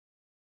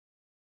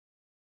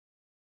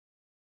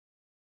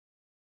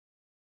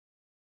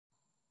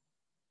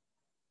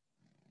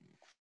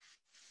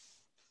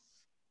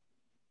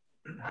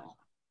Good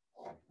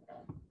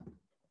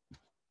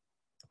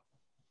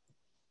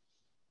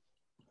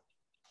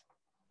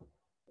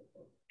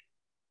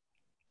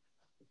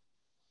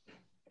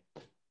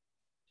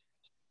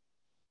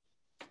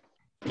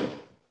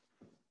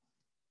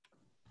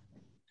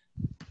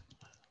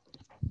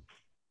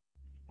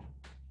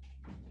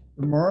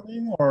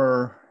morning,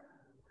 or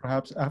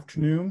perhaps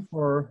afternoon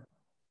for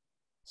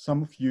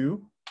some of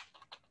you.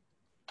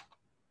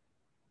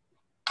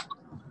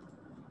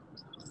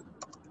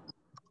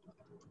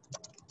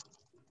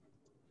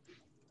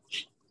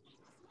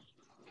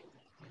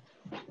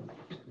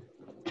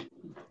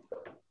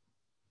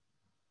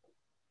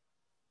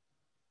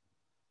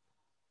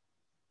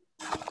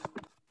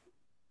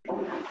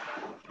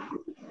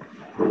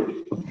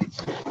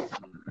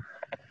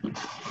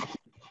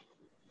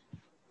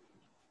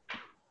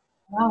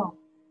 Wow.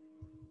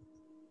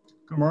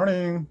 Good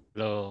morning.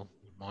 Hello,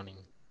 good morning.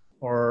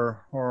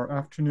 Or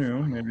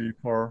afternoon, maybe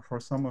for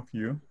some of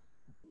you.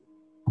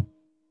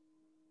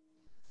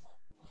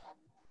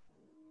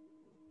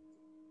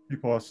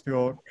 People are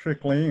still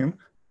trickling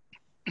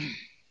in.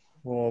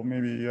 We'll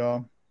maybe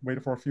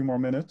wait for a few more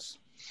minutes.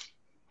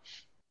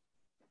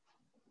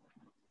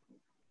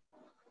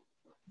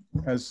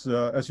 As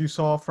you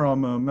saw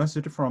from a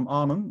message from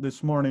Anand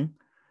this morning,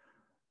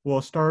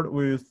 we'll start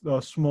with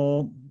a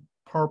small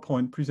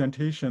PowerPoint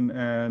presentation,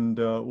 and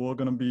we're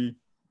going to be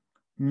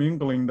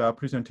mingling that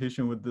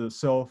presentation with the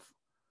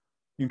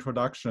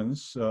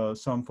self-introductions.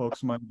 Some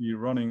folks might be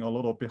running a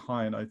little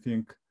behind, I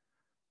think,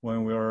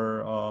 when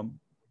we're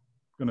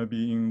going to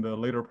be in the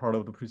later part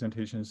of the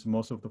presentations.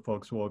 Most of the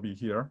folks will be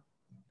here.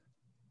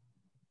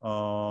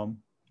 So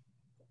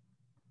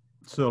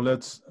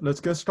let's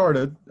get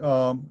started.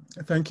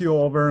 Thank you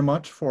all very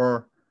much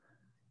for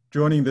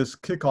joining this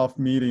kickoff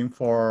meeting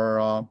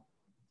for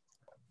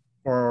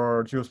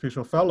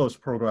Geospatial Fellows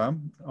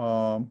program.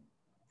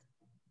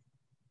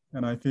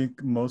 And I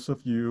think most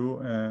of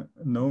you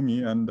know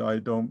me, and I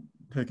don't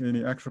take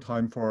any extra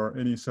time for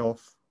any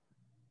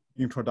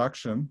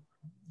self-introduction.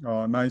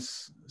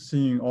 Nice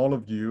seeing all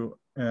of you,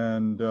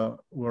 and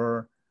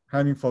we're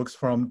having folks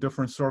from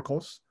different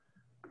circles.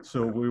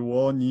 So we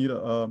will need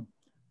a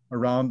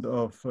round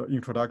of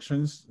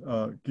introductions,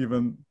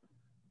 given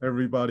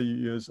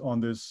everybody is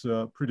on this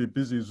pretty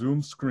busy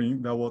Zoom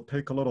screen. That will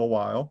take a little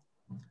while,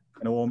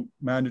 and we'll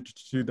manage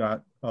to do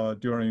that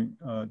during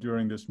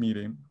this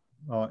meeting.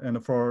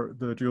 And for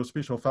the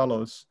Geospatial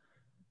Fellows,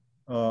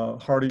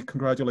 hearty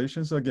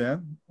congratulations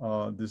again.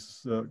 This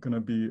is going to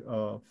be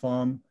a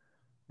fun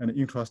and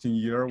interesting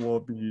year.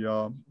 We'll be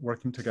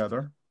working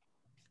together.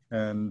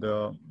 And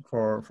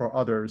for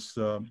others,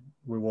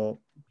 we will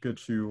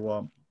get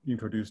you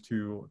introduced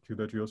to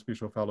the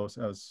Geospatial Fellows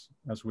as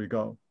we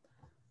go.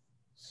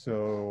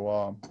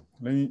 So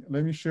let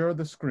me share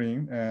the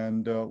screen,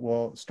 and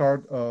we'll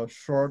start a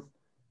short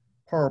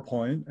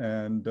PowerPoint.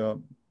 And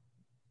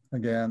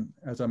again,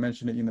 as I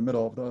mentioned in the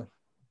middle of the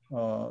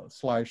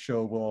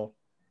slideshow,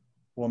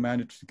 we'll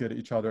manage to get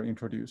each other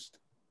introduced.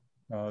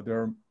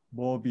 There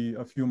will be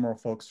a few more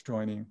folks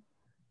joining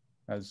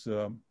as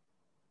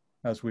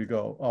we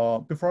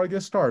go. Before I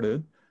get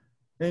started,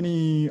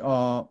 any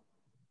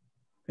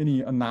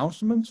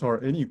announcements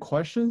or any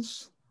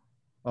questions?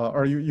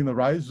 Are you in the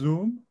right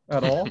Zoom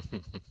at all?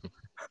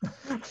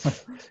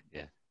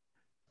 Yeah.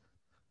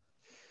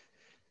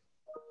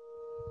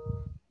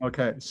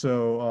 Okay,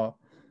 so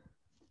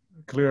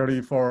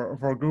clearly for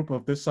a group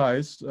of this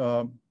size,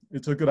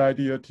 it's a good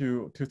idea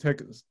to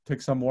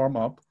take some warm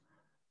up.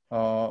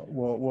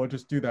 We'll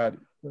just do that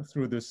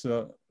through this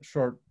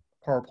short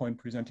PowerPoint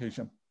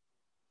presentation.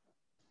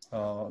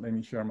 Let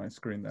me share my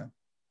screen then.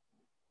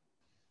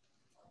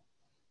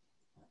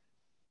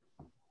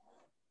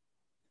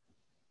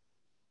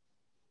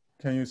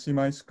 Can you see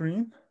my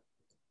screen?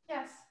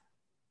 Yes.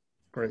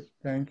 Great,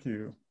 thank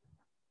you.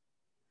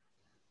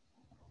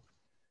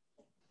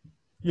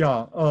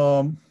 Yeah,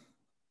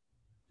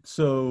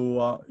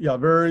 yeah,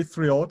 very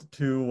thrilled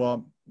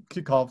to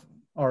kick off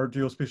our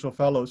Geospatial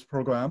Fellows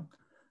program.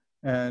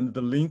 And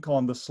the link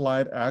on the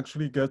slide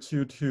actually gets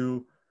you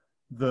to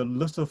the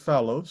list of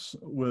fellows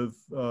with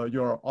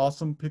your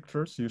awesome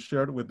pictures you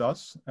shared with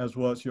us, as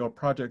well as your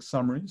project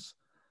summaries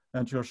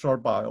and your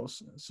short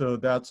bios. So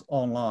that's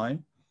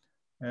online.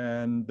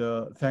 And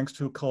thanks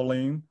to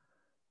Colleen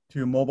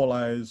to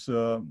mobilize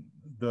the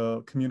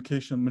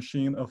communication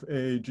machine of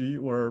AAG,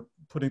 we're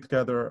putting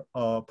together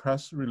a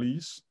press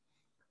release.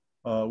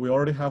 We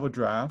already have a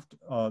draft.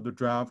 The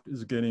draft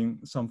is getting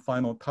some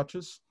final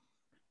touches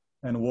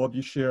and will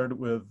be shared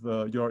with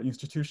your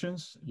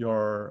institutions,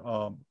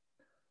 your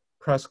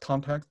press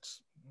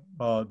contacts,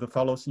 the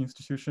fellows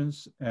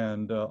institutions,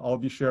 and I'll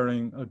be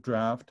sharing a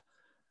draft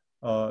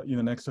in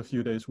the next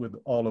few days with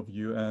all of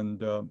you.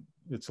 And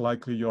it's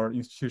likely your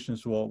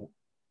institutions will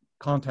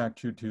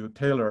contact you to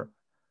tailor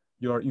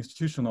your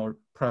institutional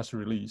press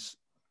release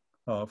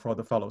for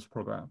the fellows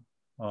program.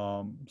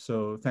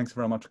 So thanks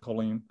very much,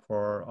 Colleen,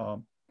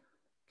 for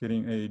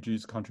getting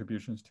AAG's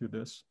contributions to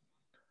this.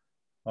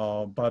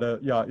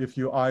 But yeah, if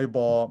you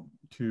eyeball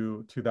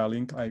to that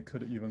link, I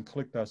could even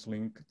click that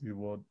link. You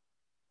will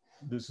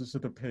this is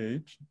the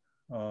page.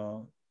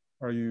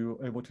 Are you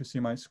able to see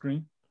my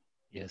screen?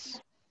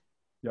 Yes.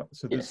 Yeah,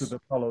 so this is the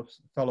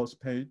fellows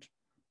page.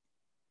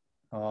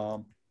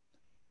 Coming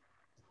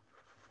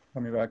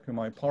back to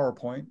my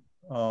PowerPoint.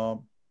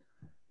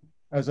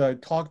 As I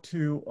talked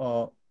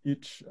to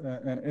each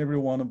and every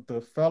one of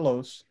the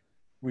fellows,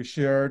 we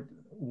shared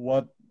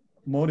what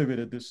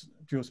motivated this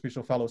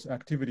Geospatial Fellows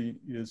activity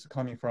is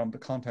coming from the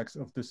context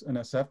of this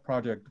NSF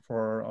project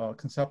for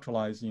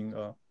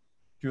conceptualizing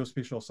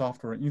Geospatial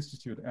Software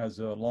Institute as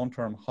a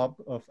long-term hub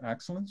of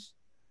excellence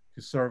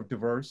to serve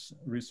diverse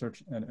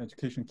research and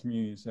education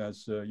communities.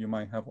 As you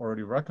might have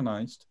already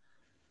recognized,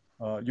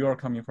 you are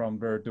coming from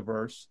very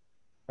diverse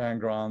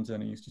backgrounds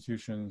and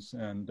institutions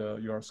and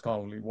your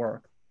scholarly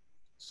work.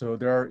 So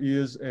there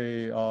is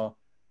a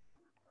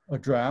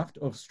draft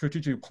of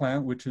strategic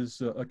plan, which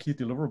is a key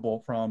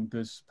deliverable from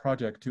this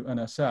project to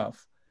NSF,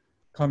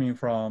 coming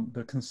from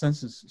the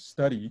consensus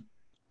study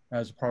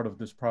as part of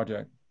this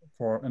project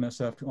for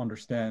NSF to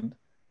understand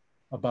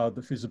about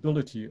the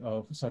feasibility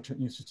of such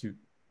an institute.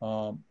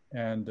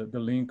 And the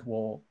link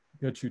will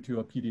get you to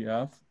a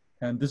PDF.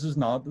 And this is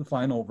not the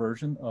final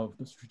version of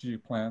the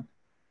strategic plan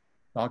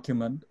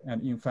document.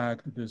 And in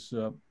fact, this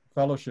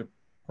fellowship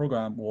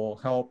program will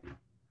help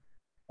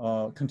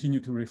continue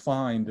to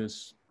refine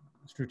this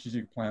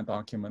strategic plan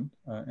document,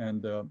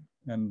 and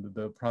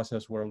the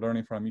process we're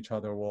learning from each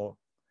other will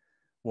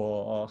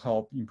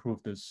help improve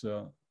this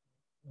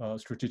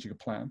strategic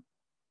plan.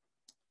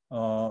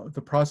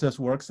 The process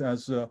works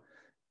as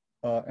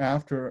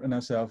after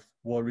NSF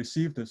will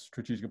receive this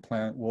strategic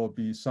plan will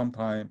be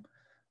sometime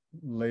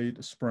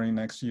late spring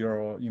next year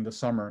or in the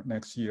summer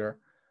next year.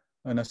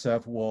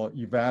 NSF will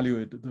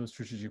evaluate the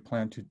strategic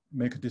plan to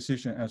make a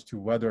decision as to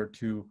whether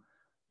to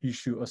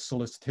issue a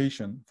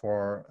solicitation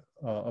for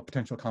a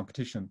potential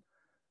competition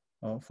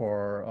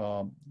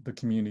for the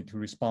community to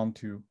respond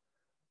to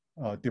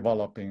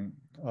developing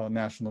a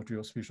National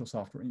Geospatial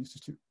Software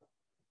Institute.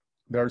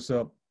 There's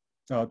a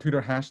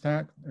Twitter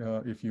hashtag.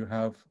 If you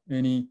have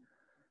any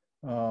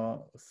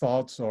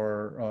thoughts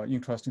or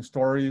interesting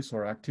stories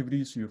or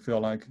activities you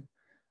feel like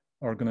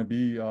are going to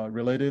be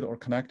related or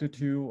connected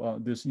to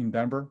this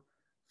endeavor,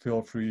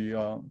 feel free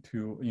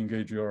to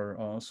engage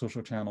your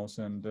social channels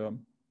and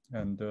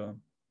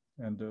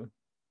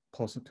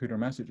post Twitter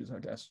messages, I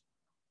guess.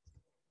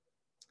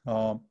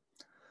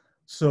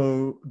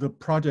 So the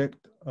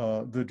project,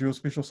 the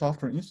Geospatial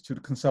Software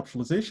Institute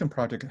Conceptualization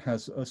Project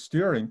has a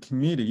steering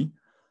committee,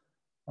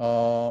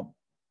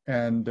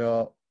 and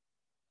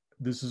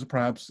this is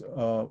perhaps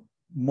a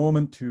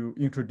moment to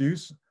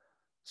introduce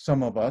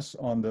some of us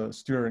on the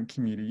steering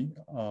committee.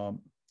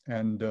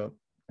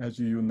 As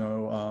you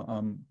know,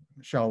 I'm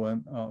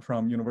Xiaowen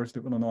from University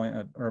of Illinois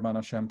at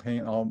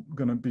Urbana-Champaign. I'm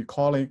going to be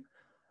calling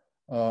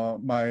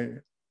my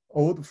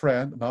old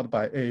friend, not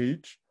by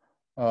age,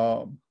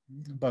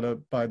 but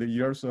by the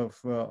years of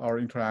our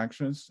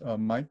interactions,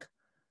 Mike,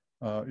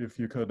 if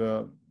you could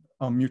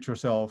unmute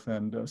yourself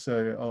and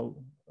say a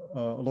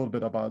little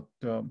bit about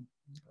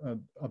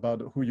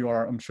who you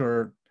are. I'm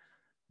sure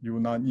you will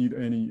not need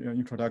any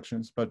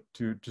introductions, but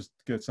to just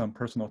get some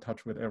personal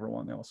touch with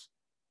everyone else.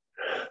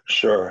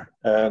 Sure.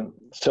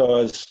 So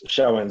as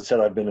Xiaowen said,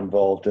 I've been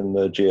involved in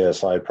the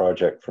GSI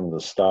project from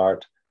the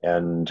start,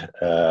 and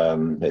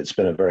it's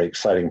been a very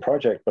exciting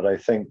project, but I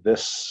think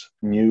this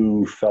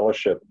new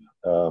fellowship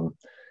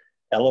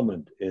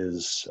element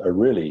is a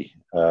really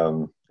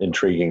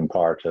intriguing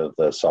part of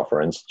the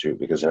Software Institute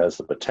because it has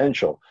the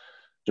potential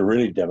to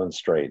really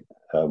demonstrate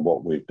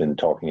what we've been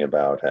talking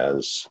about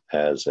as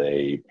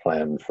a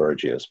plan for a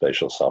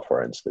Geospatial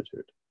Software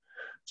Institute.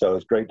 So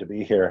it's great to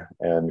be here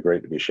and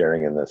great to be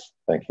sharing in this.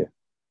 Thank you.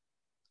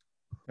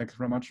 Thanks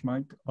very much,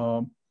 Mike.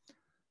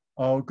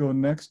 I'll go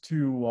next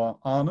to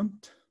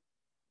Anand.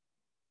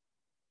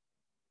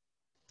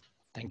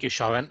 Thank you,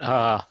 Xiaowen.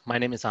 My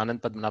name is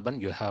Anand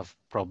Padmanabhan. You have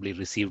probably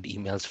received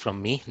emails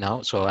from me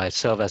now. So I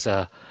serve as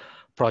a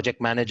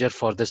project manager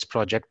for this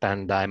project,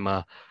 and I'm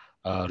a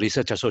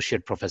research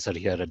associate professor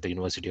here at the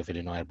University of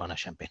Illinois,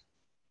 Urbana-Champaign.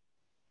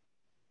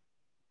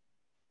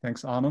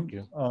 Thanks, Anand. Thank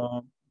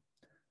you.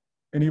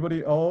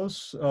 Anybody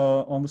else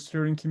on the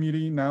steering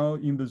committee now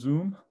in the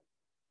Zoom?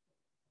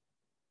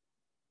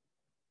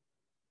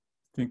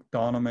 I think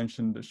Donna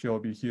mentioned that she'll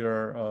be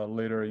here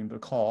later in the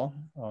call,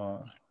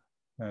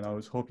 and I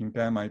was hoping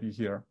Dan might be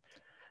here.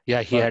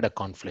 Yeah, he had a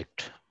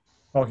conflict.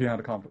 Oh, he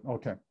had a conflict,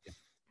 okay.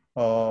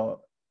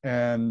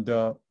 And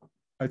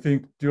I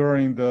think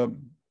during the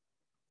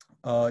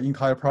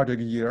entire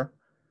project year,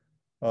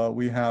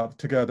 we have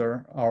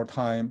together our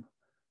time.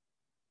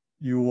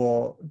 You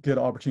will get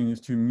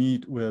opportunities to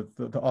meet with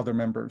the other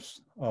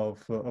members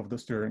of the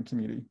steering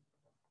committee.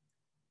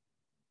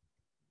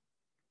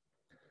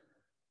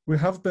 We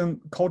have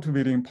been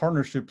cultivating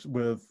partnerships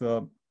with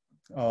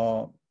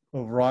a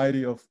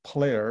variety of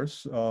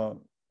players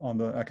on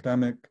the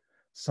academic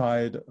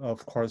side.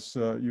 Of course,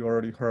 you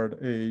already heard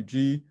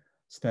AAG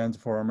stands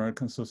for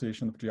American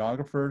Association of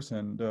Geographers,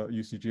 and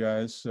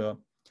UCGIS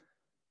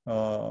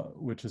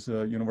which is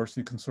a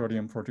University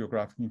Consortium for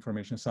Geographic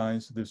Information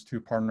Science. These two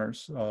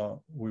partners,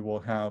 we will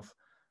have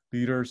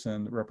leaders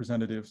and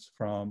representatives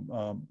from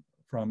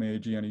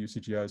AAG and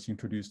UCGIS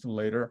introduced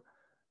later,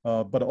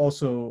 but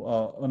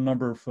also a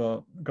number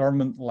of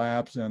government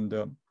labs and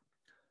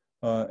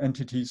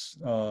entities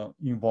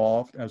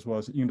involved, as well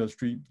as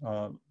industry,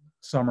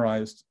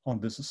 summarized on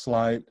this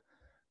slide.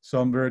 So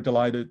I'm very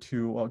delighted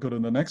to go to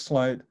the next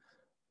slide.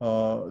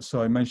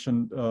 So I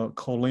mentioned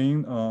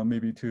Colleen,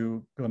 maybe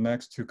to go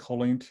next to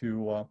Colleen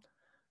to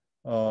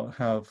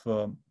have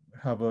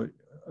an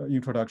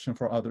introduction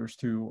for others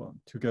to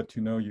get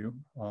to know you.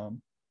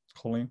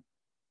 Colleen.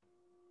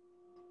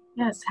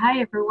 Yes, hi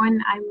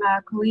everyone. I'm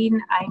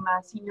Colleen. I'm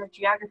a senior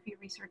geography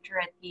researcher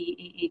at the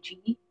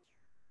AAG.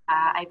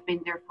 I've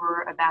been there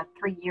for about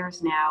 3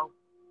 years now,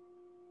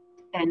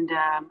 and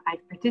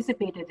I've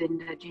participated in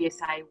the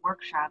GSI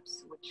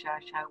workshops, which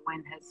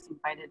Xiaowen has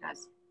invited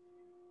us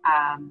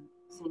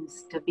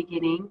since the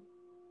beginning.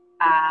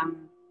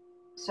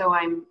 So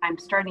I'm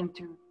starting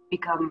to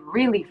become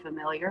really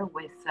familiar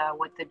with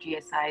what the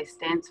GSI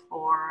stands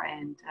for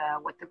and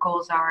what the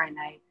goals are, and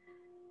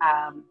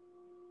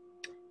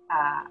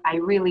I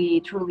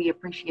really truly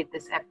appreciate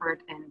this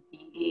effort, and the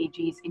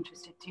AAG is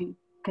interested to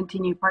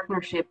continue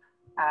partnership.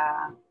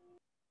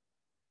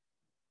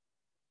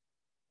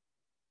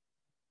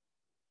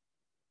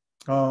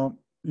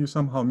 You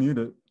somehow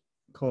muted,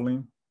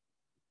 Colleen.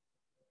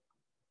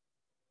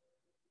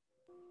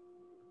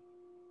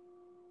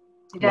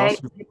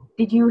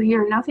 Did you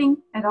hear nothing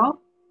at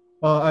all?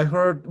 I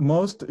heard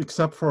most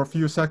except for a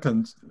few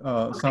seconds.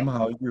 Okay.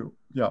 Somehow you,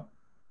 yeah.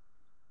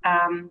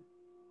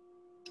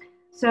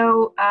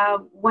 So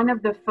one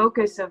of the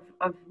focus of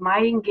my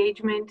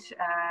engagement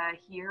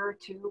here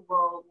too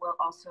will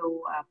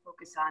also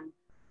focus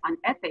on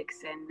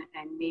ethics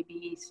and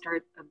maybe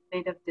start a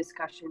bit of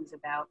discussions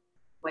about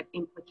what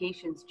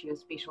implications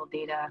geospatial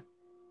data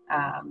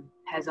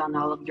has on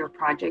all of your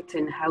projects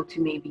and how to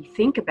maybe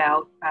think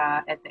about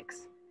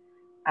ethics,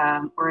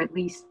 or at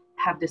least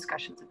have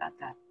discussions about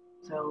that.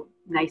 So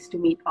nice to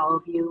meet all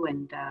of you,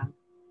 and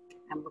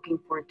I'm looking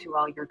forward to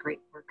all your great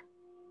work.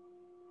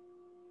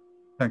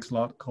 Thanks a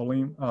lot,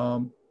 Colleen. I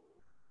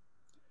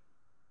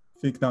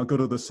think now go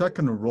to the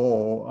second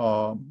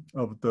row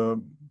of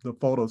the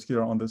photos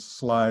here on this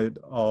slide.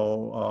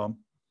 I'll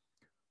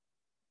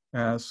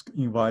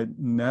invite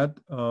Ned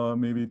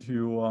maybe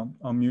to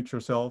unmute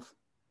yourself.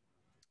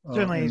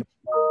 Certainly.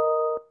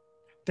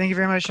 Thank you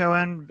very much,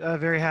 Owen.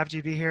 Very happy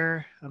to be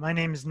here. My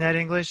name is Ned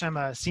English. I'm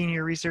a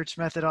senior research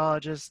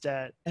methodologist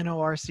at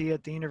NORC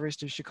at the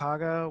University of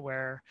Chicago,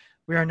 where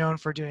we are known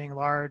for doing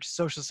large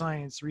social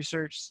science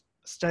research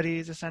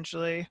studies,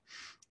 essentially.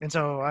 And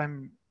so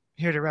I'm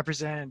here to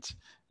represent,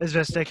 as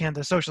best I can,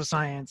 the social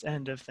science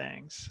end of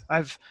things.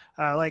 I've,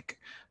 like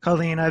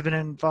Colleen, I've been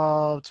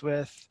involved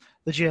with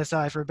the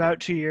GSI for about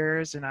 2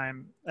 years, and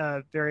I'm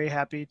very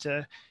happy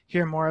to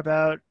hear more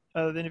about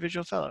the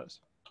individual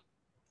fellows.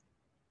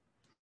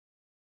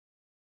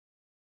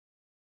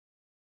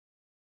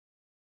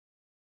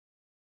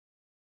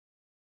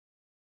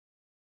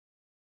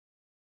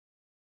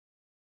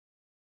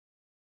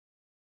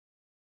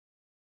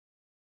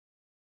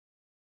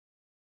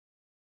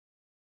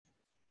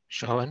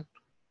 Shawan?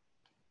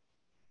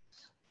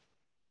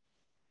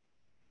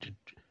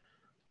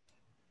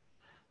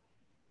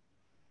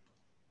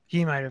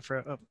 He might have.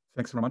 Oh.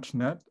 Thanks very much,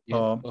 Ned.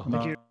 Yeah.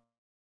 Thank you.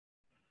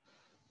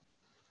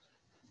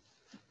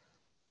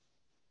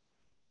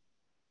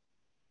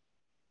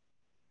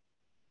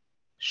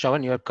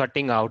 Shawan, you're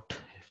cutting out.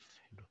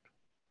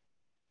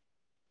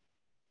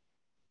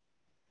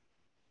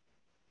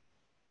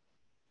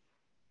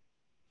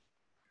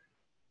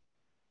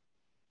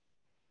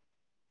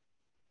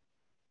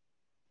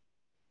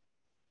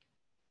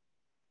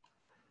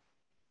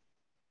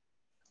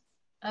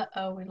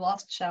 Uh-oh, we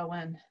lost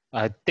Xiaowen.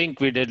 I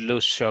think we did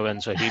lose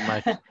Shawan, so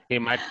he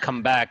might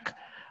come back.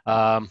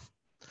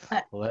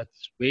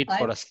 Let's wait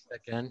for a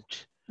second.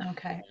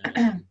 Okay.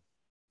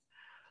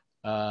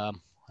 I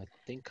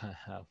think I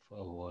have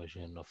a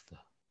version of the.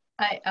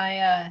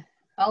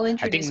 I'll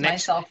introduce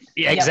myself.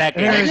 Yeah,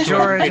 exactly. I think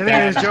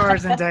it was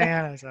George and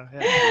Diana. So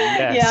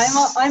yeah. Yes.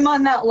 Yeah, I'm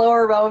on that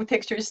lower row of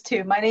pictures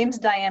too. My name's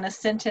Diana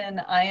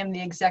Sinton. I am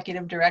the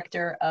executive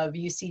director of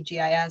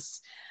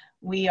UCGIS.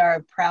 We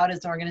are proud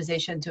as an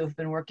organization to have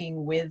been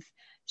working with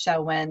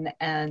Xiaowen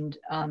and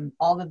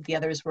all of the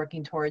others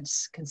working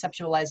towards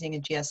conceptualizing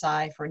a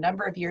GSI for a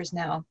number of years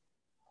now.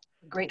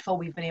 Grateful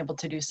we've been able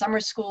to do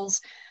summer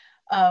schools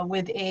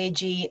with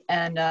AAG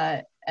and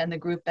the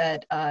group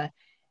at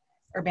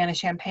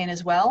Urbana-Champaign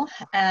as well.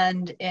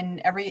 And in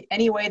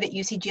any way that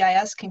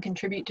UCGIS can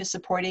contribute to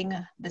supporting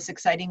this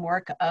exciting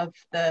work of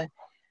the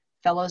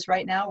fellows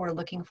right now, we're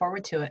looking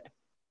forward to it.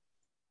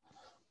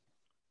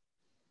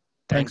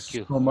 Thanks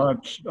you so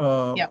much.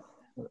 Yep.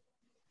 I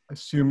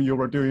assume you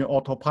were doing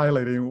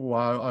autopiloting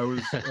while I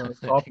was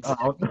dropped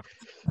out.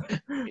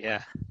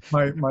 Yeah.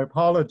 My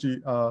apology.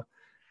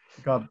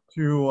 Got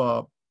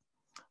two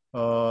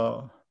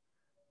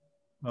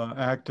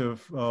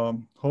active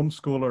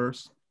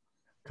homeschoolers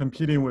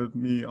competing with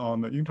me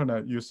on the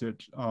internet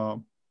usage. Yeah,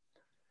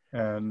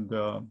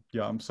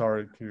 I'm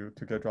sorry to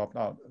get dropped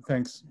out.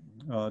 Thanks,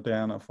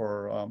 Diana,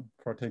 for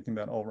taking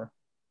that over.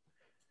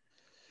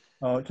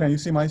 Can you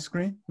see my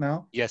screen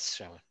now? Yes,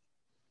 Shawan.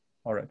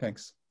 All right,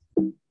 thanks.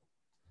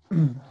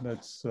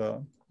 Let's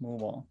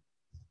move on.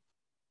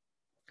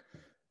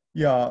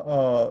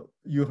 Yeah,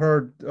 you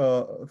heard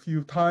a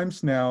few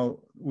times now,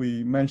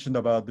 we mentioned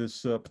about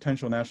this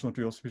potential National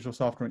Geospatial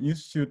Software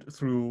Institute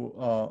through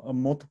a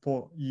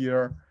multiple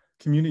year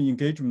community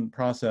engagement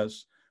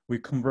process. We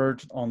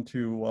converged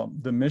onto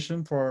the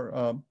mission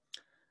for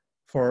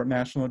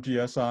National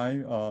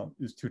GSI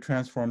is to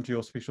transform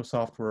geospatial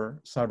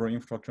software, cyber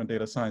infrastructure, and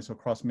data science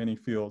across many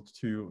fields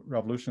to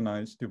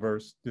revolutionize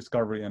diverse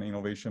discovery and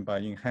innovation by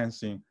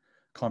enhancing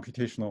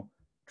computational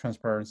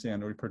transparency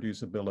and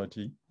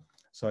reproducibility.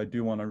 So I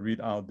do want to read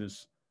out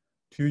this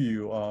to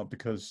you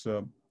because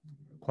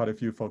quite a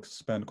few folks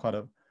spend quite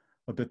a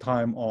bit of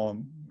time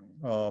on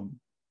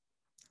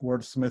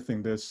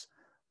wordsmithing this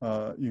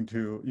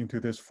into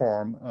this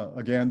form.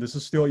 Again, this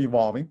is still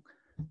evolving,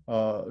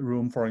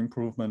 room for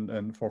improvement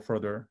and for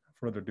further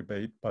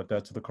debate, but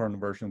that's the current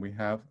version we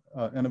have.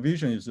 And the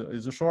vision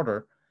is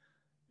shorter,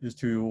 is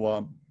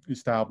to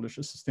establish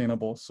a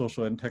sustainable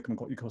social and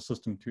technical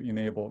ecosystem to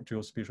enable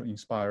geospatial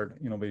inspired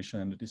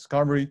innovation and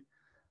discovery.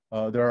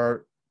 There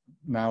are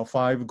now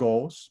 5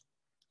 goals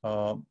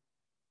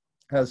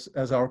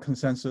as our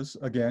consensus,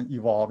 again,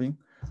 evolving,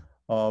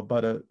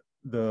 but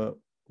the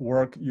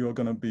work you're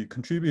going to be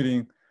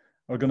contributing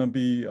are going to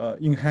be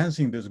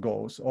enhancing these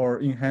goals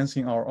or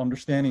enhancing our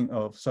understanding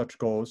of such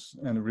goals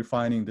and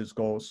refining these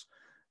goals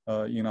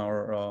in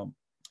our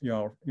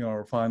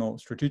final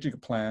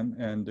strategic plan.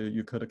 And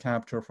you could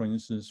capture, for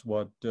instance,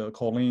 what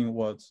Colleen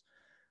was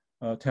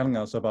telling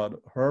us about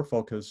her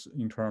focus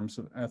in terms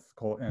of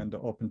ethical and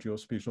open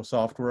geospatial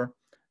software,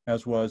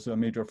 as was a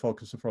major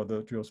focus for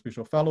the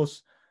Geospatial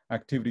Fellows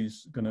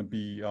activities going to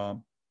be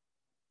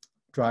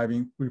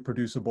driving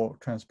reproducible,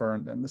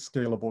 transparent, and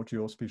scalable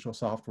geospatial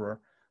software,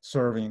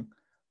 serving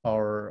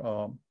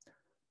our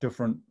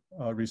different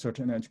research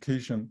and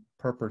education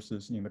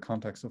purposes in the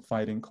context of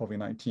fighting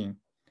COVID-19.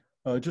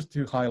 Just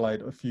to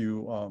highlight a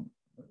few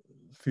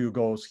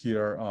goals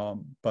here,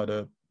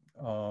 but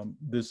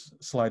this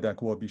slide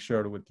deck will be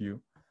shared with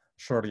you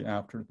shortly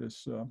after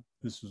this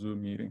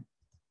Zoom meeting.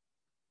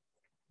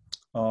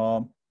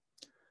 Now,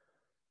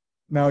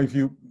 if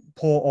you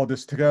pull all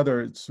this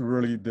together, it's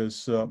really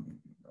this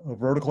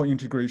vertical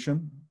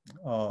integration.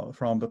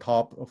 From the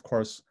top, of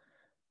course,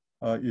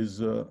 is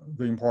the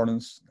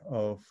importance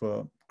of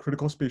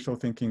critical spatial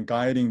thinking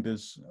guiding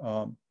this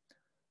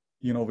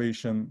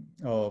innovation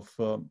of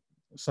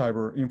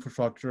cyber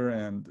infrastructure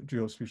and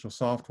geospatial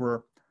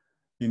software,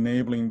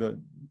 enabling the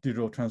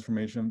digital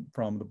transformation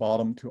from the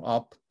bottom to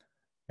up.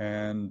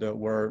 And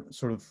we're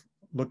sort of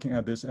looking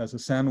at this as a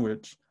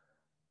sandwich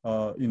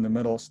in the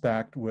middle,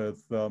 stacked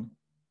with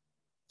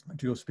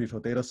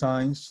geospatial data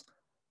science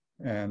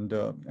and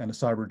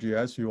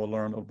CyberGIS. You will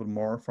learn a little bit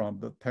more from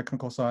the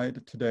technical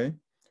side today.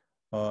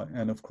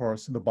 And of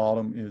course, the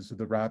bottom is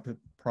the rapid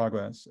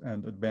progress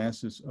and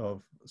advances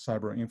of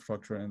cyber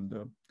infrastructure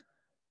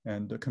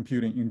and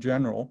computing in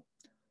general.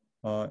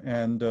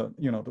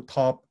 The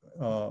top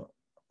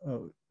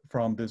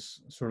from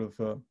this sort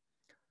of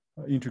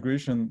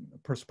integration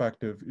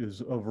perspective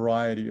is a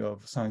variety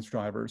of science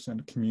drivers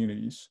and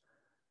communities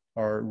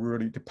are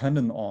really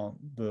dependent on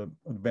the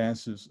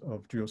advances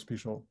of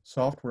geospatial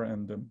software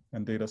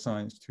and data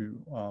science to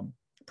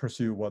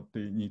pursue what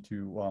they need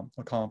to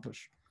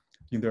accomplish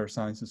in their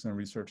sciences and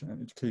research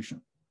and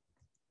education.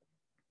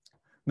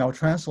 Now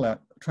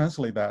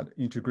translate that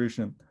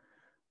integration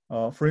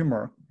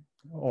framework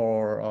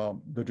or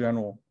the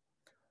general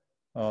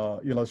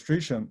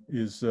illustration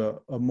is a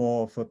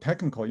more of a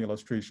technical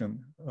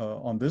illustration.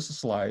 On this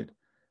slide,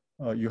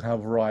 you have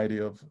a variety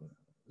of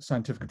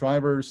scientific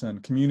drivers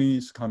and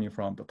communities coming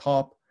from the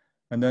top.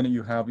 And then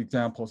you have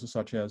examples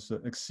such as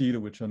EXCEED,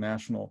 which is a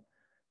national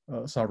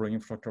cyber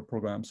infrastructure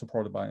program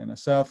supported by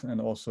NSF, and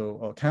also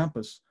a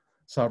campus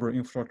cyber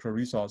infrastructure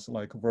resource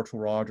like Virtual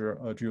Roger,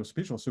 a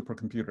geospatial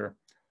supercomputer.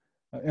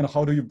 And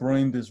how do you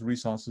bring these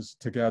resources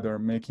together,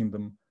 making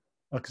them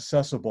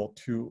accessible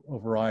to a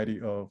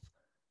variety of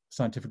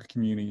scientific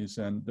communities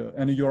and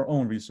your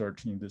own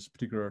research in this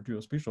particular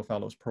Geospatial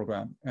Fellows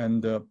program.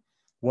 And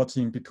what's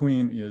in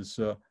between is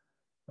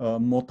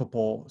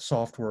multiple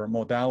software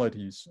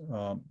modalities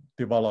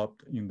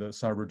developed in the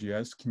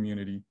CyberGIS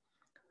community,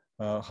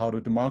 how to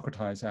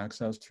democratize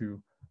access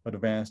to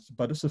advanced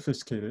but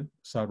sophisticated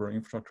cyber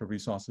infrastructure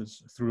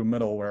resources through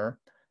middleware,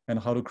 and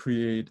how to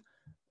create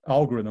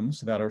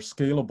algorithms that are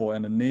scalable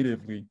and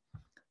natively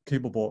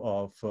capable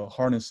of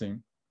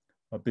harnessing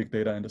big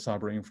data and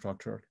cyber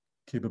infrastructure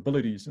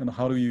capabilities, and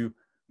how do you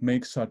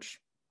make such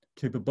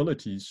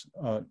capabilities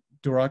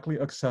directly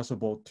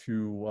accessible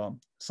to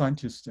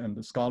scientists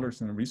and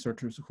scholars and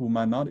researchers who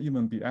might not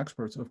even be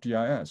experts of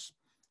GIS.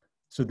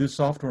 So these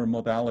software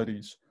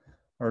modalities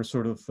are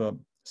sort of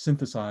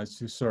synthesized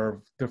to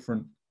serve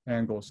different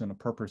angles and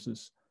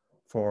purposes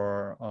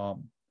for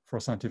for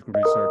scientific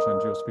research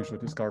and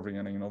geospatial discovery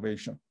and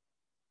innovation.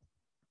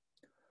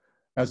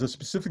 As a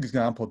specific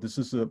example, this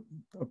is a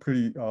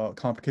pretty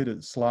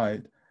complicated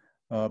slide,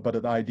 but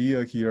the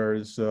idea here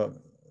is,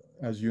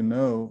 as you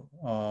know,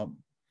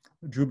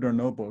 Jupyter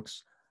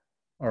notebooks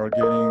are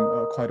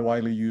getting quite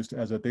widely used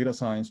as a data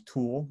science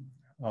tool.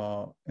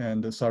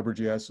 And the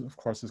CyberGIS, of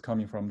course, is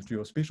coming from the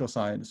geospatial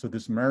side. So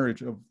this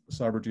marriage of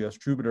CyberGIS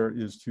Jupyter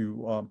is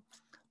to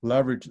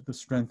leverage the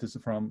strengths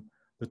from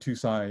the two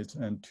sides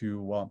and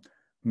to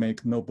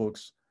make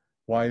notebooks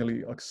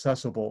widely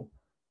accessible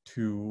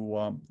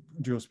to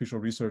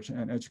geospatial research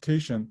and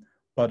education,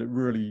 but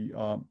really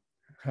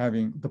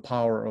having the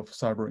power of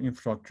cyber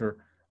infrastructure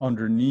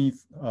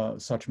underneath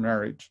such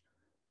marriage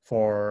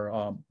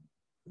for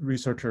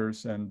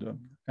researchers and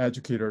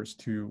educators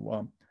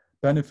to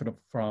benefit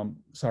from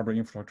cyber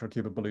infrastructure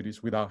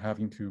capabilities without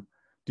having to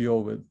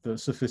deal with the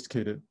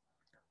sophisticated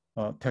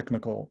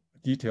technical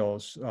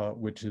details,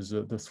 which is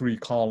the 3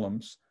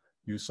 columns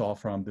you saw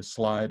from this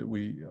slide.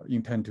 We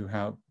intend to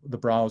have the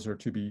browser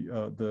to be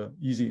the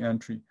easy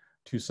entry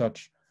to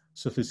such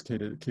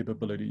sophisticated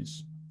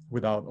capabilities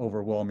without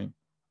overwhelming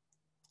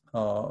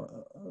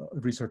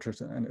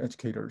researchers and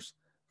educators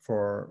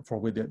for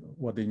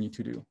what they need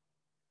to do.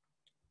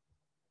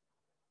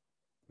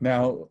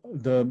 Now,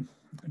 the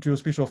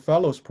Geospatial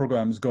Fellows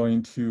Program is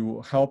going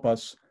to help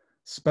us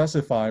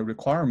specify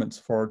requirements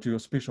for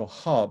Geospatial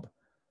Hub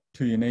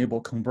to enable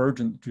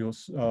convergent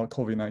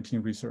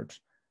COVID-19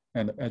 research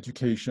and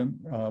education.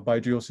 By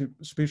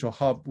Geospatial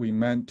Hub, we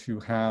meant to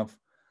have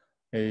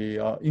a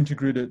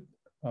integrated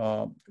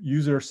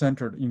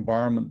user-centered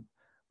environment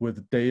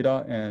with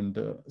data and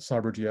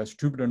CyberGIS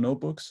Jupyter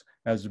notebooks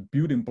as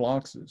building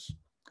blocks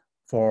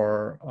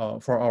for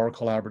our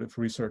collaborative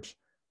research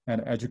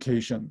and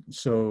education.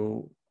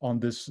 So on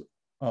this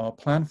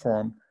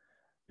platform,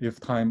 if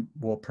time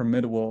will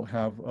permit, we'll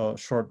have a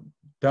short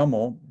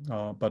demo,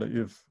 but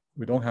if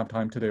we don't have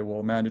time today,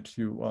 we'll manage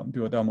to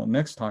do a demo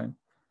next time,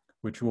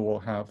 which will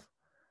have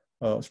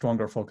a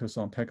stronger focus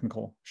on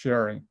technical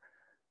sharing.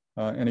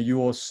 And you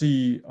will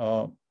see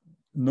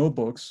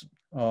notebooks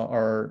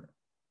are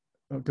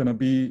going to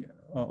be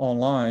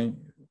online,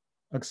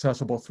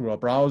 accessible through a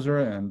browser,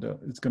 and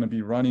it's going to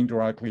be running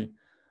directly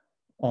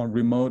on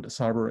remote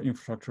cyber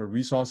infrastructure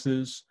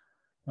resources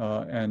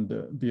and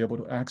be able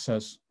to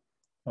access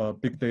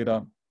big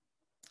data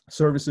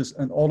services.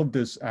 And all of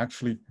this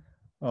actually,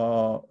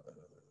 our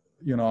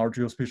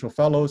geospatial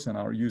fellows and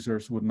our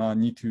users would not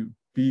need to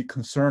be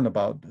concerned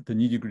about the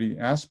nitty-gritty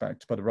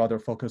aspect, but rather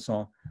focus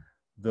on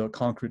the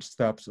concrete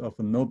steps of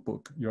a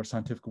notebook, your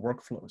scientific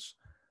workflows.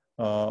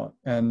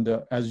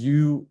 As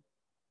you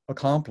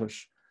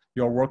accomplish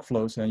your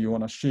workflows and you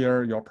want to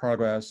share your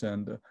progress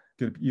and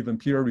get even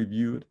peer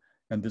reviewed,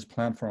 and this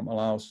platform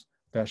allows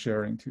that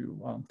sharing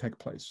to take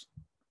place.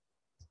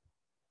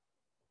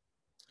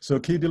 So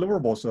key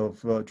deliverables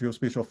of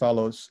Geospatial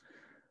Fellows,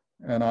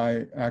 and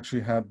I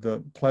actually had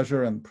the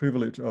pleasure and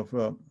privilege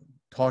of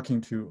talking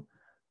to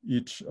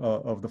each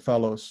of the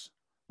fellows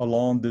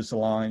along these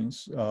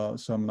lines.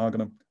 So I'm not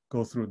going to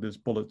go through these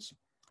bullets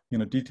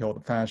in a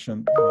detailed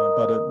fashion,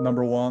 but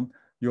number one,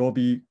 you'll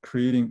be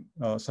creating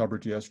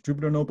CyberGIS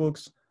Jupyter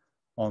notebooks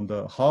on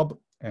the hub,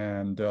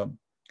 and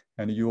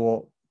you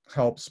will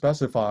help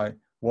specify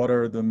what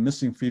are the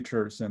missing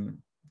features and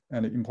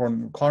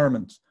important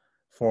requirements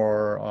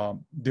for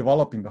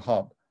developing the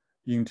hub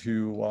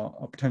into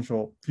a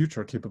potential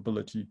future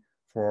capability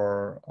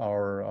for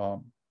our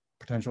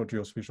potential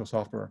Geospatial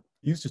Software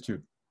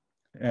Institute.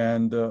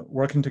 And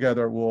working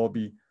together, we'll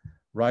be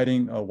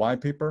writing a white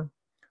paper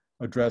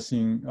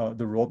addressing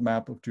the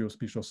roadmap of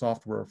geospatial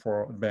software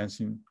for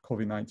advancing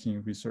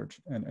COVID-19 research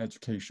and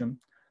education.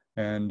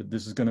 And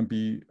this is going to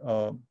be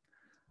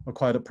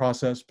quite a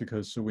process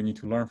because we need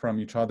to learn from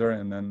each other,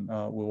 and then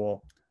we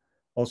will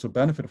also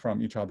benefit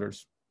from each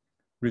other's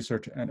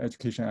research and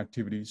education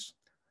activities.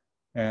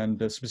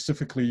 And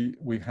specifically,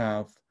 we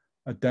have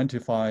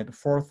identified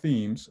 4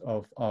 themes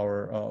of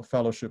our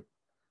fellowship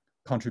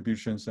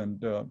contributions, and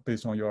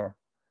based on your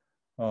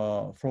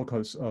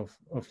focus of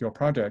your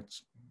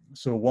projects.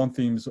 So one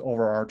theme is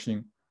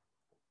overarching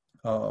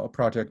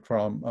project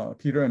from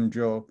Peter and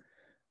Joe.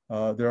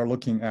 They're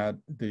looking at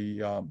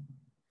the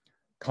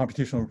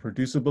computational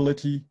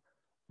reproducibility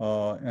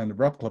and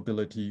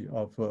replicability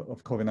of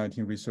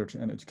COVID-19 research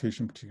and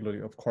education,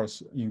 particularly, of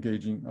course,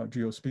 engaging a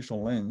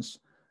geospatial lens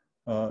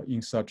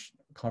in such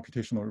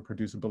computational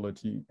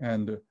reproducibility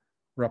and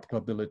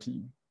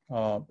replicability.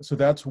 So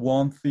that's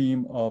one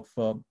theme of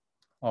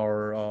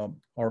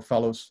our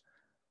fellows'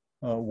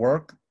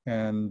 work,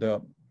 and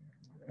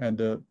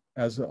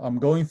as I'm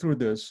going through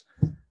this,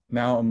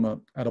 now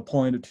I'm at a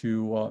point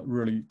to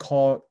really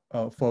call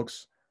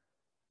folks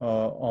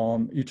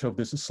on each of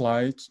these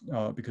slides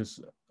because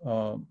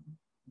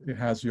it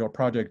has your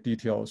project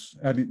details,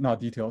 not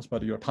details,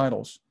 but your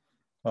titles.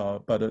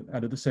 But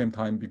at the same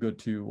time, it'd be good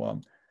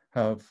to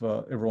have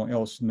everyone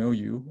else know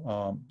you.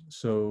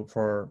 So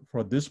for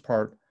this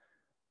part,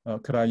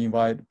 could I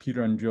invite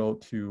Peter and Joe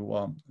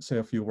to say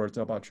a few words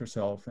about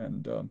yourself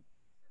and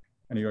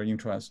and your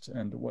interest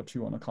and what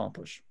you want to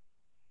accomplish.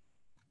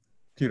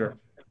 Peter.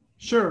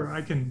 Sure,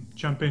 I can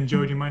jump in.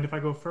 Joe, do you mind if I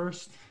go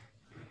first?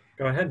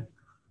 Go ahead.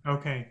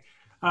 Okay.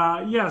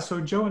 Yeah,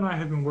 so Joe and I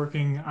have been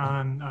working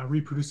on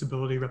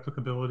reproducibility,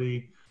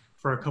 replicability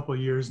for a couple of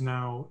years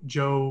now.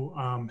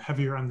 Joe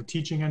heavier on the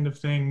teaching end of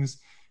things,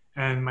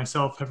 and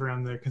myself heavier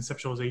on the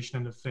conceptualization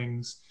end of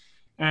things.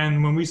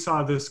 And when we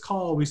saw this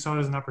call, we saw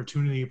it as an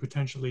opportunity to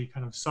potentially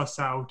kind of suss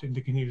out and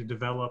to continue to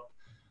develop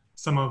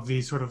some of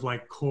the sort of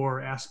like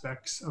core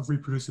aspects of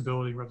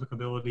reproducibility,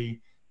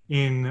 replicability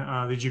in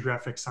the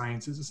geographic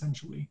sciences,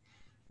 essentially.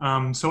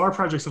 So our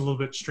project's a little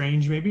bit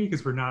strange, maybe,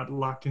 because we're not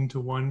locked into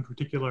one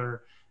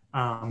particular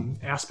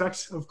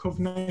aspect of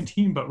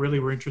COVID-19, but really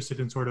we're interested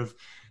in sort of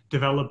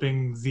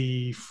developing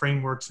the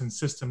frameworks and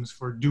systems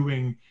for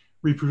doing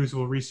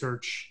reproducible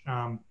research,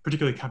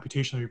 particularly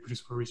computationally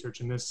reproducible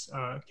research in this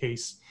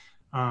case,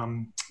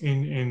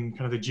 in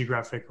kind of the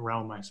geographic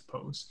realm, I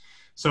suppose.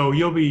 So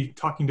you'll be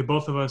talking to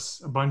both of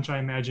us a bunch, I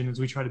imagine, as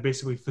we try to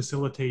basically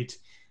facilitate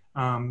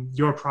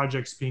your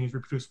projects being as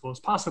reproducible as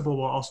possible,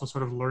 while also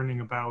sort of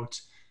learning about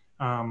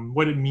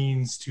what it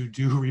means to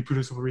do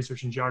reproducible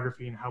research in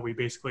geography and how we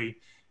basically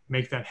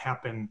make that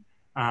happen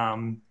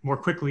more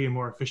quickly and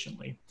more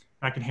efficiently.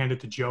 I can hand it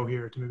to Joe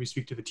here to maybe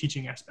speak to the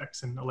teaching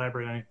aspects and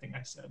elaborate on anything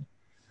I said.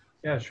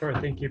 Yeah, sure.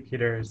 Thank you,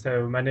 Peter.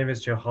 So my name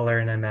is Joe Holler,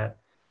 and I'm at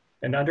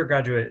an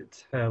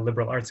undergraduate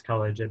liberal arts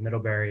college at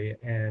Middlebury.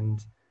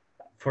 And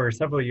for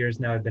several years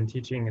now, I've been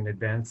teaching an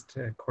advanced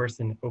course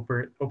in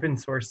open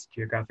source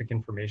geographic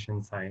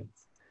information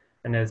science.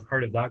 And as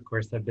part of that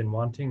course, I've been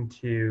wanting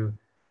to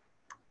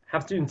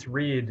have students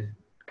read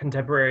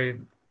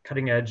contemporary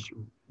cutting edge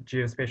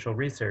geospatial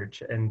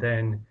research and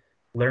then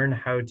learn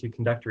how to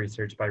conduct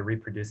research by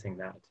reproducing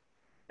that.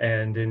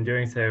 And in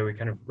doing so, we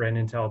kind of ran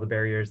into all the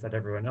barriers that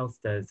everyone else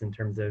does in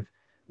terms of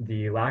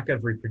the lack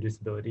of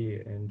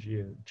reproducibility in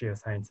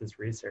geosciences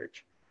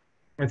research.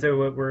 And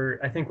so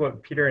I think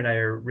what Peter and I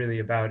are really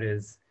about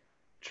is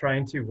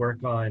trying to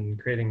work on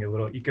creating a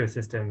little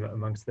ecosystem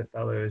amongst the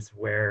fellows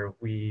where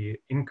we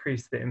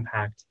increase the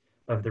impact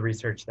of the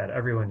research that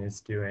everyone is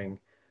doing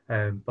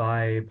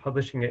by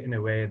publishing it in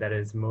a way that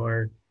is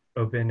more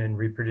open and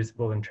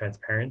reproducible and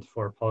transparent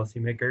for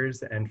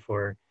policymakers and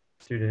for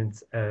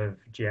students of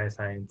GI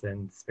science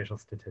and spatial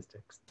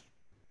statistics.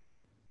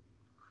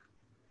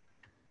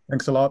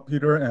 Thanks a lot,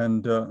 Peter.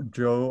 And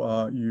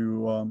Joe,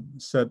 you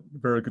set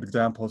very good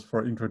examples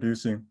for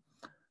introducing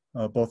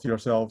both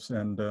yourselves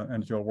and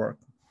your work.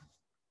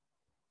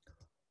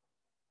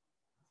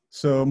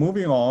 So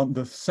moving on,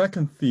 the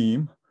second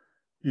theme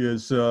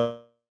is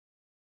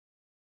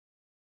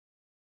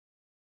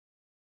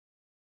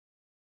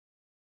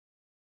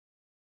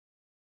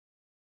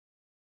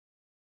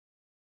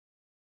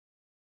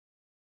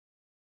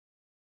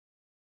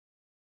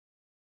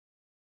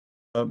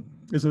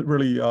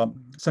really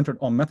centered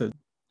on method,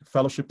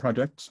 fellowship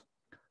projects,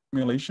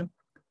 simulation,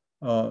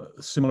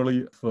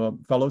 similarly for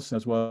fellows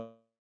as well.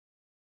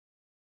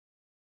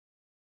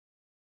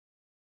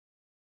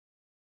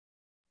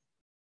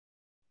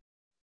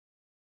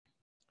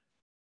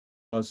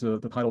 As the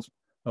titles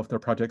of their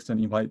projects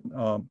and invite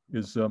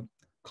is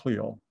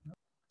Cleo.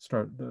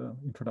 Start the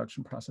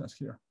introduction process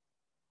here.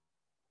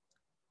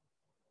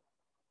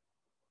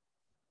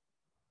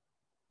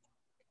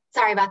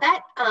 Sorry about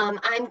that.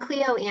 I'm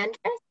Cleo Andrus.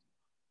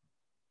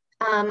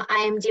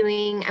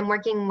 I'm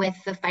working with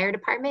the fire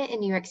department in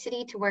New York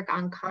City to work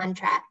on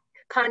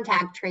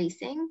contact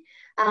tracing.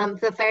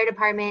 The fire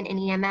department and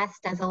EMS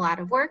does a lot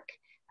of work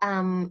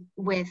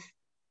with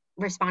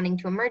responding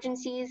to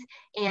emergencies,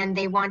 and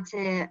they want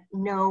to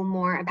know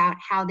more about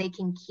how they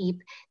can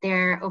keep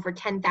their over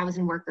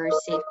 10,000 workers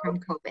safe from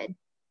COVID.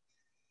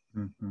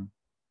 Mm-hmm.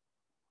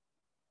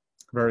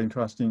 Very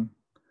interesting.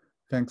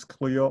 Thanks,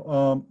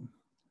 Cleo.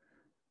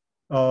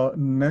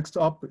 Next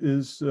up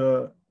is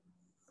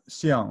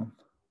Xiang.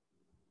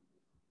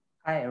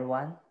 Hi,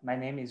 everyone. My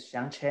name is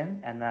Xiang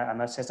Chen, and I'm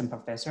an assistant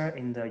professor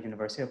in the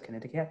University of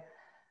Connecticut.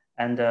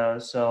 And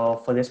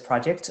so for this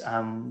project,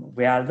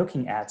 we are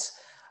looking at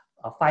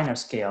a finer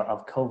scale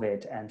of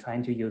COVID and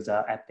trying to use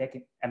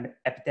an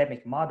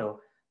epidemic model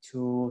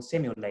to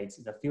simulate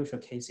the future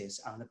cases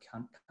on the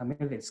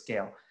community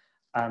scale.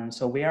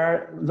 So we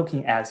are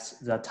looking at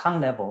the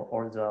town level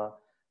or the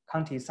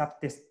county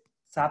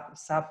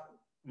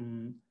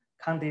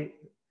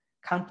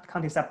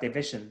county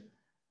subdivision,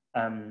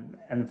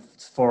 and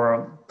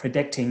for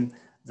predicting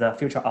the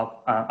future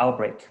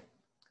outbreak.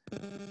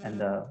 And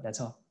that's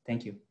all.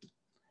 Thank you.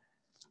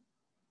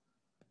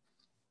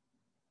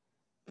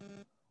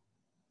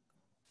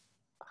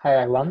 Hi,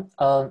 everyone.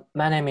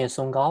 My name is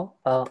Song Gao.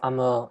 I'm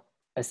an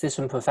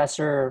assistant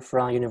professor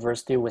from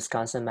University of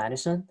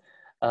Wisconsin-Madison.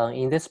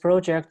 In this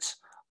project,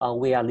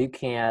 we are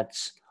looking at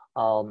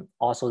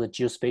also the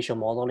geospatial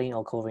modeling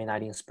of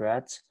COVID-19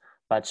 spread,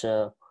 but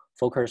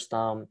focused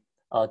on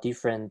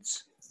different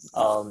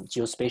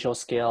geospatial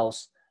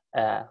scales.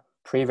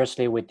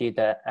 Previously, we did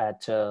that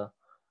at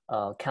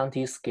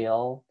county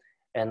scale,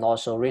 and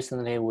also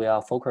recently we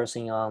are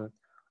focusing on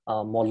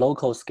more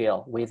local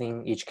scale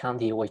within each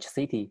county or each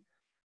city.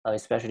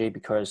 especially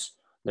because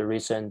the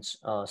recent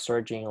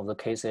surging of the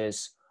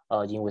cases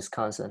in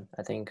Wisconsin.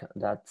 I think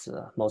that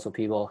most of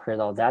people heard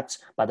of that.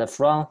 But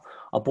from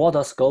a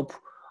broader scope,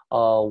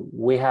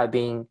 we have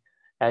been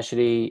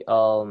actually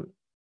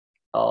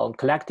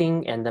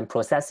collecting and then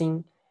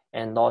processing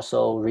and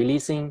also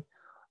releasing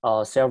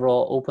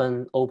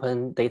several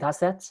open data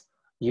sets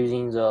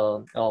using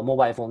the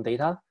mobile phone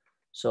data.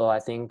 So I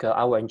think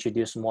I will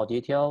introduce more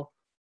detail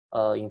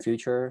in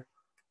future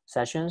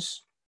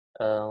sessions.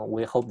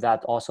 We hope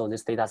that also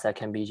this data set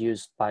can be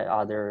used by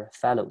other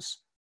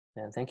fellows.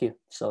 And thank you.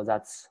 So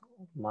that's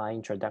my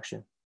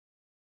introduction.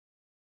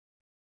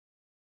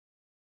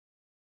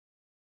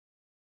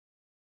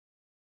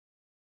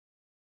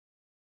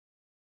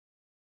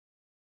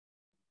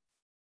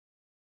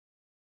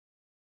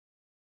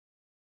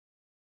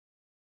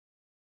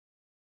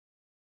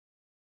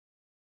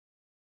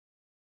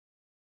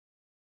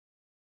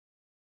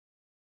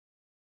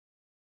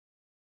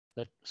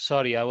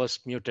 Sorry, I was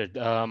muted.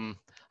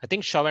 I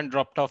think Shawan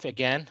dropped off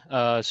again.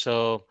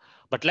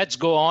 But let's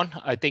go on.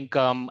 I think,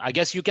 I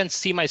guess you can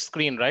see my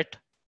screen, right?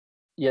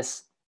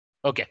 Yes.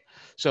 Okay.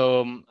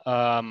 So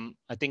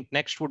I think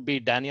next would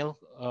be Dan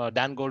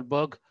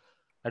Goldberg.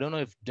 I don't know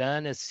if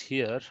Dan is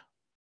here.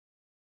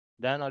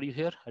 Dan, are you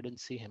here? I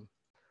didn't see him.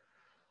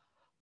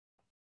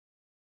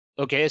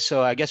 Okay,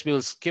 so I guess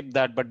we'll skip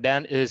that, but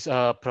Dan is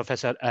a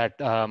professor at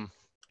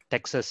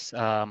Texas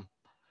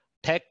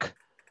Tech,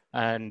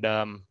 and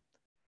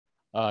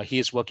he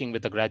is working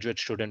with a graduate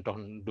student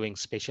on doing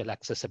spatial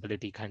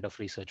accessibility kind of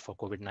research for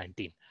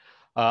COVID-19.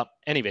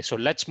 Anyway, so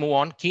let's move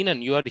on.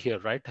 Keenan, you are here,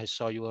 right? I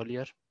saw you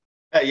earlier.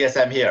 Yes,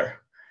 I'm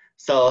here.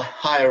 So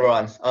hi,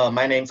 everyone.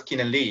 My name is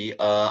Keenan Lee.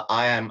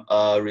 I am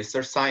a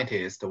research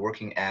scientist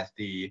working at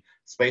the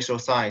Spatial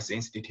Science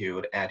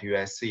Institute at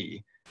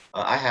USC.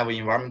 I have an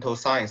environmental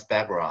science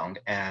background,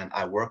 and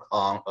I work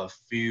on a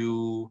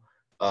few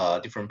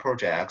different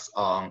projects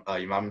on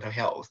environmental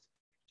health.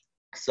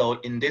 So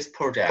in this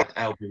project,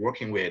 I'll be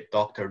working with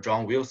Dr.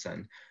 John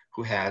Wilson,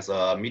 who has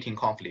meeting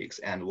conflicts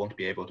and won't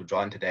be able to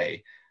join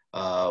today.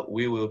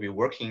 We will be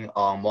working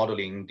on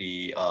modeling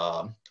the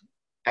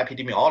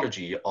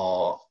epidemiology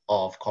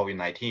of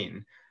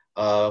COVID-19.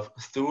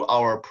 Through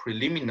our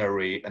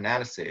preliminary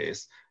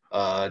analysis,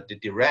 the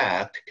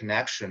direct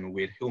connection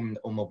with human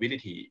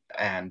mobility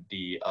and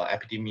the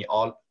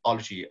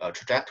epidemiology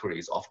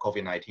trajectories of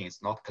COVID-19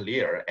 is not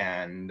clear,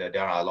 and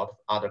there are a lot of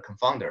other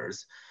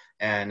confounders.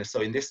 And so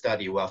in this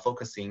study, we are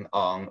focusing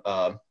on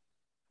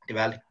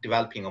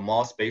developing a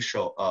more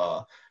spatial,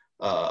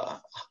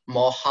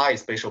 more high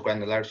spatial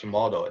granularity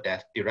model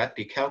that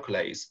directly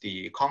calculates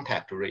the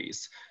contact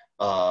rates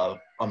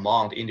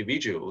among the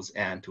individuals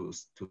and to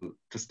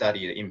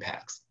study the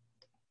impacts.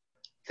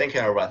 Thank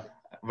you, everyone.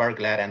 Very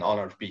glad and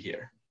honored to be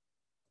here.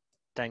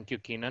 Thank you,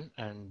 Keenan.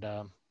 And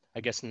I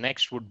guess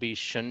next would be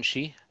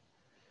Shenxi.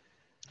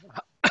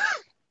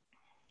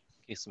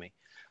 Excuse me.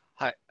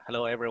 Hi,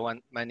 hello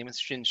everyone. My name is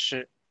Xun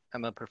Shi.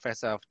 I'm a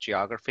professor of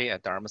geography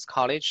at Dartmouth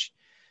College.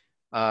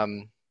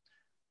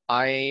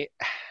 My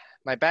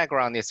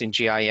background is in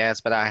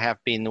GIS, but I have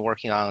been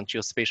working on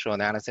geospatial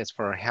analysis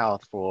for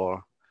health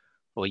for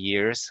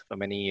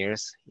many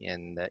years,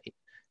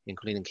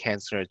 including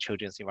cancer,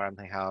 children's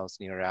environmental health,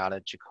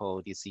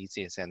 neurological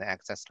diseases, and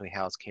access to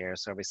healthcare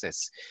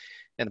services.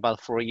 And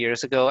about 4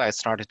 years ago, I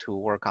started to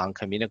work on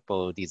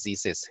communicable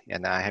diseases,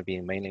 and I have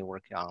been mainly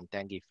working on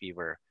dengue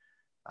fever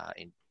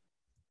in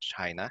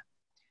China.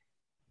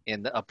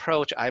 And the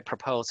approach I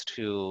propose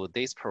to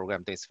this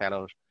program, this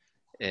fellow,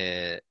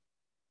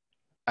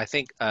 I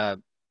think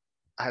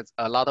has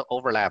a lot of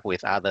overlap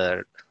with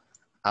other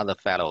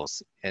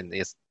fellows, and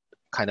is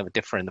kind of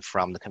different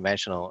from the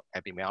conventional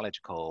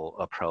epidemiological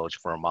approach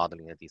for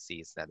modeling a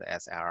disease, that the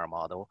SIR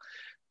model,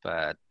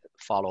 but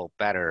follow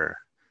better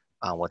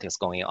on what is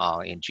going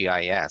on in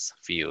GIS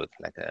field,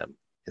 like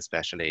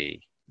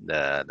especially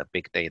the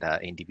big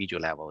data,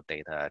 individual level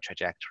data,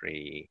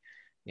 trajectory,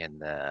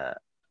 and the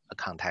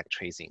contact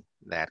tracing,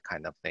 that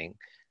kind of thing.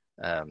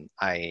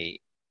 I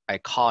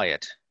call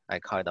it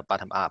a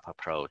bottom-up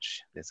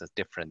approach. This is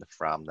different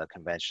from the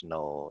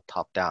conventional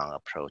top-down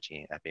approach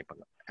in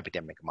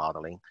epidemic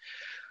modeling.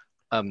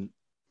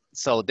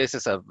 So this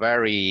is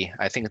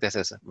I think this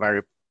is a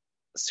very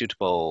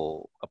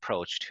suitable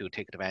approach to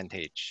taking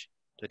advantage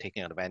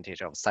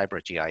of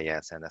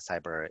CyberGIS and the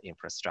cyber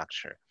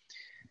infrastructure.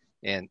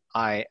 And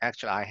I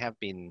have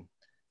been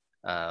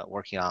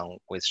working on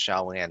with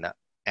Shawan and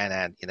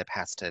Anand in the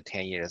past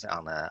 10 years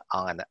on an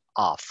on and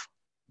off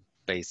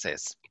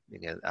basis,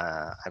 because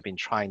I've been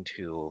trying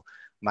to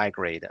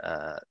migrate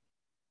a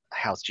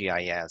health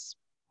GIS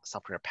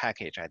software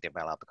package I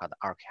developed called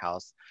Arc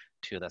Health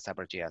to the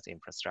CyberGIS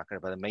infrastructure,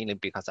 but mainly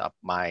because of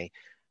my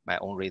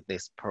own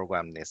this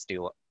program is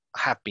still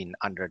have been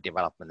under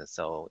development,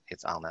 so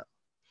it's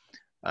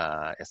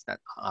it's not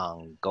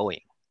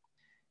ongoing.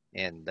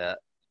 And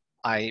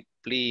I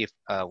believe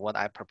what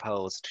I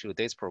propose to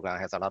this program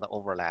has a lot of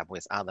overlap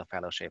with other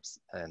fellowships.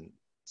 And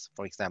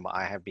for example,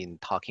 I have been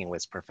talking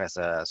with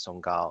Professor Song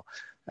Gao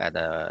at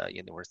the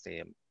University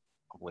of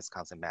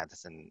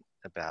Wisconsin-Madison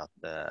about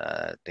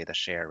the data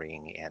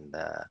sharing and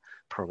the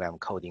program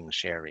coding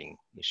sharing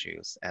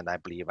issues. And I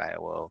believe I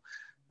will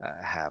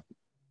have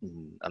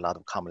a lot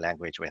of common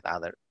language with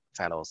other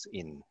fellows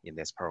in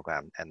this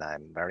program. And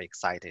I'm very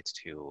excited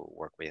to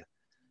work with,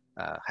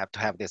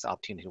 have this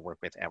opportunity to work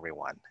with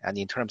everyone. And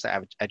in terms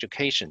of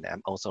education,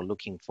 I'm also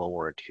looking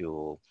forward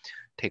to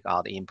take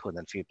all the input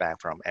and feedback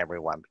from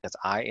everyone, because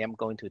I am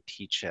going to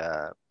teach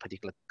a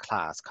particular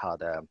class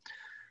called,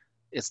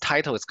 its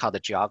title is called the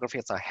Geography.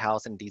 It's a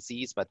health and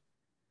disease, but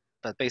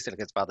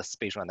basically it's about the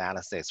spatial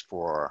analysis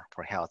for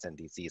health and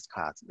disease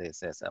class.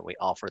 This is, we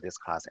offer this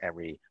class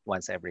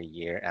once every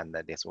year, and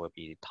this will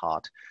be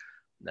taught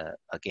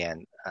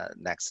again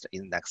next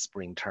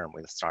spring term,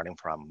 with starting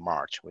from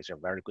March, which are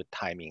very good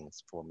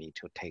timings for me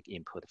to take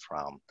input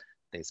from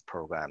this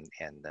program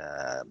and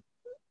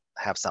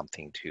have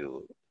something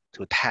to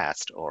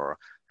test or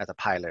as a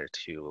pilot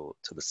to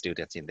the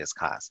students in this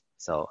class.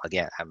 So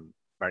again, I'm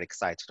very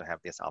excited to have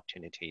this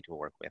opportunity to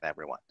work with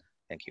everyone.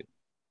 Thank you.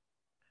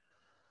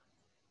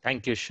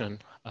 Thank you, Shun.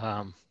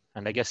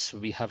 And I guess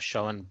we have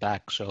Shawan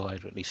back, so I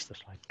release the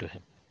slide to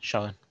him.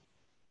 Shawan.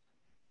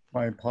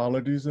 My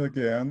apologies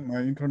again. My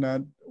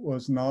internet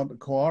was not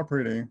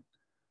cooperating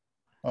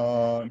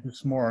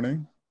this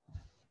morning.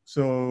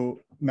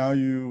 So now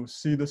you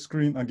see the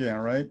screen again,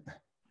 right?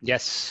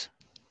 Yes.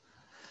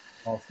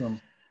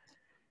 Awesome.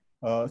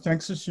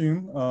 Thanks,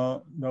 Shun.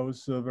 That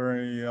was a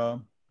very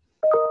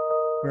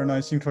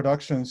nice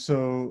introduction.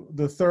 So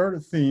the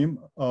third theme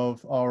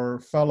of our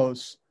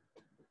fellows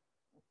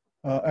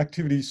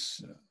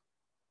activities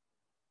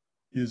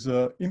is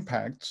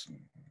impact.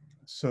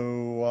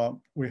 So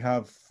we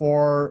have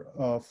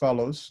 4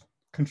 fellows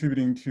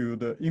contributing to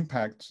the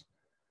impact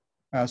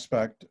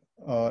aspect.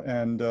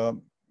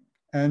 And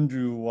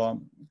Andrew,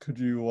 could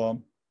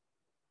you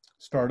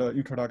start an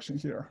introduction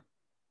here?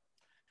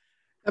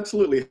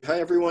 Absolutely. Hi,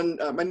 everyone.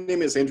 My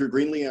name is Andrew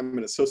Greenlee. I'm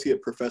an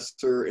associate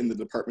professor in the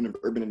Department of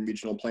Urban and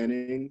Regional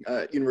Planning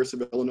at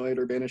University of Illinois at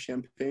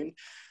Urbana-Champaign.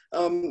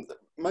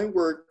 My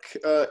work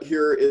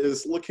here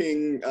is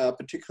looking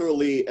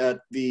particularly at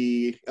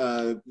the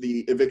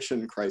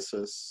eviction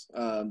crisis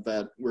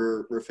that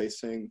we're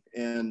facing.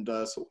 And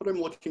so what I'm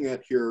looking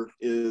at here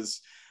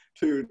is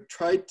to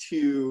try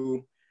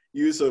to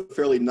use a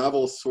fairly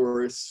novel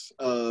source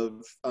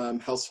of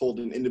household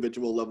and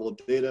individual level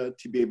data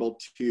to be able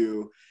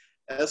to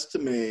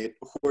estimate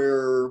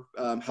where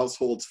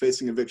households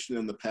facing eviction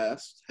in the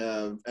past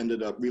have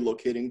ended up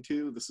relocating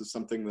to. This is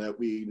something that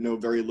we know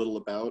very little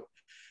about,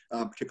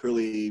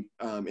 particularly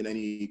in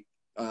any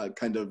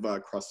kind of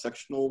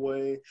cross-sectional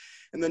way.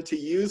 And then to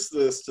use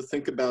this to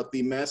think about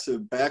the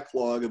massive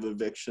backlog of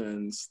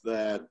evictions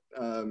that,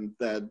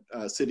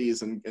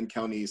 cities and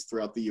counties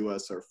throughout the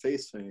US are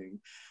facing,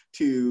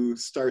 to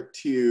start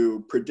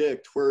to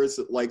predict where is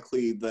it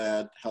likely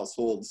that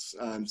households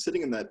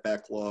sitting in that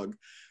backlog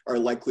are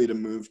likely to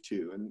move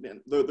to. And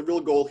the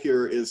real goal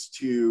here is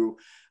to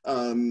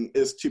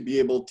be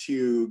able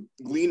to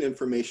glean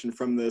information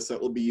from this that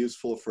will be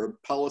useful for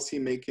policy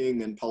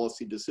making and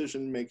policy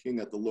decision making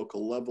at the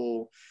local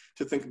level,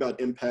 to think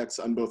about impacts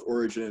on both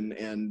origin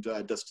and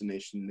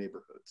destination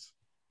neighborhoods.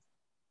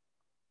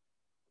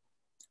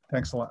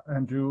 Thanks a lot,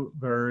 Andrew.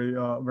 Very,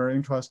 very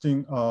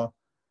interesting.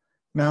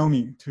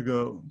 Naomi, to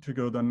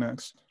go the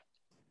next.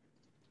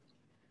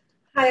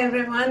 Hi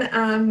everyone,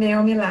 I'm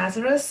Naomi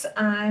Lazarus.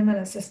 I'm an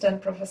assistant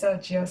professor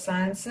of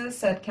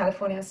geosciences at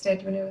California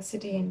State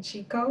University in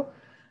Chico.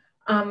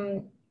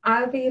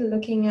 I'll be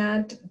looking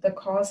at the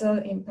causal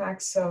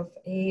impacts of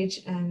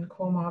age and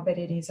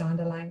comorbidities,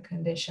 underlying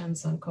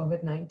conditions on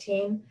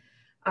COVID-19.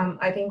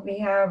 I think we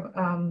have,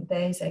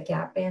 there is a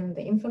gap in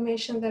the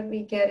information that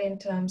we get in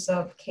terms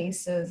of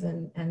cases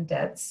and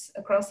deaths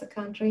across the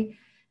country.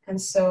 And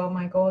so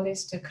my goal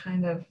is to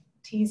kind of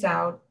tease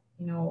out,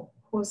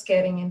 who's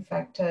getting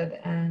infected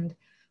and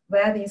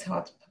where these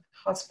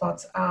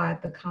hotspots are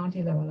at the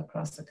county level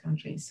across the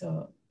country.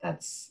 So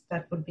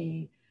that would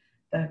be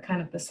the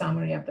kind of the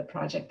summary of the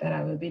project that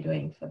I will be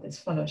doing for this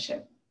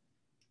fellowship.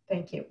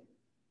 Thank you.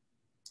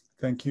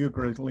 Thank you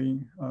greatly,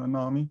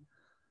 Naomi.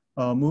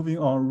 Moving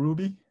on,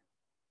 Ruby.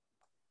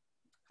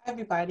 Hi,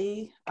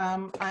 everybody.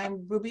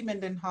 I'm Ruby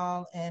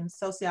Mendenhall in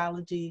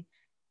sociology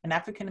and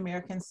African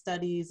American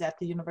studies at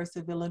the University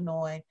of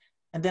Illinois.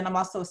 And then I'm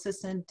also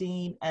assistant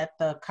dean at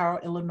the Carroll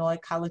Illinois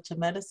College of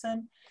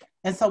Medicine.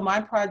 And so my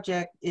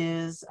project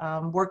is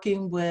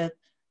working with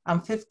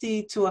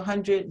 50 to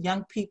 100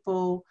 young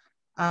people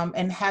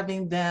and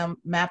having them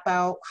map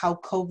out how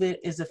COVID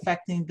is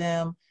affecting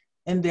them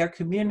in their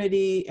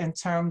community in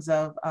terms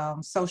of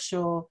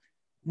social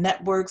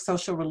networks,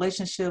 social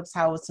relationships,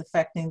 how it's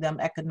affecting them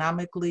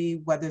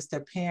economically, whether it's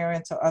their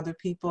parents or other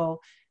people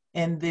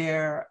in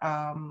their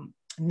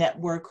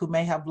network who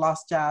may have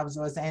lost jobs,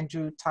 or as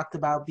Andrew talked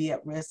about, be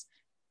at risk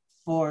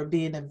for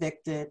being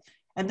evicted.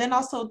 And then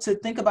also to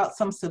think about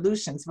some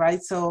solutions,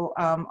 right? So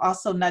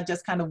also not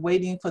just kind of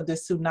waiting for the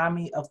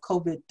tsunami of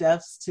COVID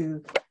deaths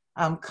to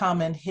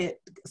come and hit,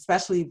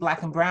 especially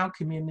Black and Brown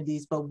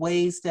communities, but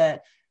ways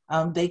that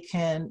they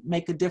can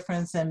make a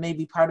difference. And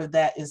maybe part of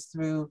that is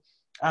through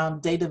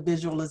data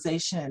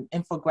visualization,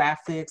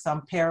 infographics,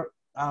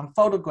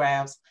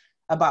 photographs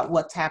about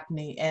what's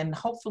happening. And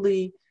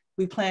hopefully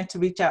we plan to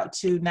reach out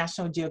to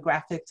National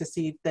Geographic to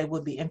see if they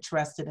would be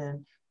interested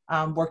in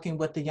working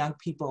with the young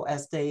people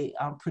as they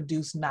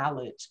produce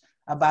knowledge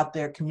about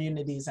their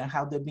communities and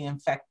how they're being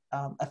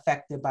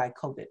affected by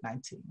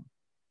COVID-19.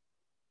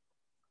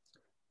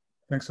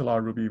 Thanks a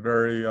lot, Ruby.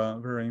 Very,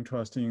 very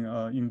interesting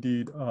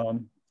indeed.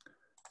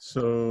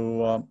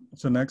 So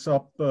next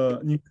up,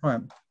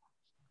 Ning-Chuan.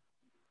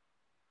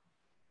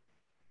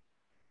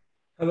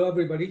 Hello,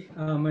 everybody.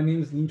 My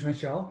name is Ning-Chuan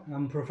Xiao.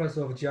 I'm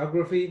professor of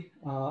geography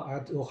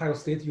at Ohio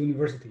State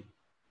University.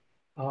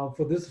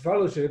 For this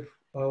fellowship,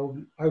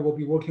 I will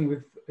be working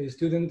with a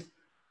student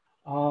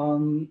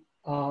on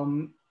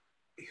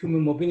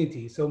human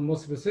mobility. So more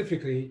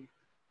specifically,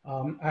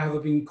 I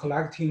have been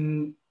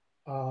collecting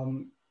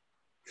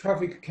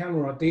traffic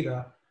camera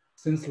data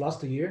since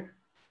last year.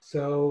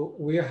 So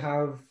we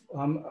have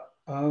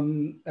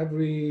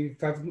every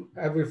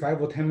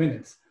 5 or 10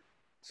 minutes.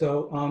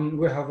 So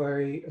we have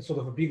a sort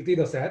of a big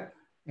data set,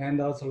 and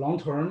it's a long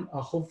term.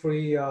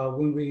 Hopefully,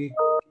 when we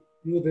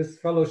do this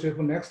fellowship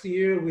next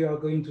year, we are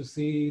going to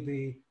see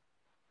the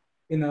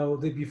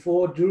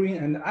before, during,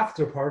 and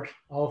after part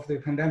of the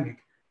pandemic.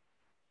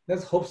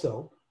 Let's hope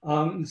so.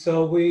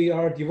 So we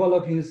are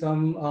developing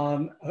some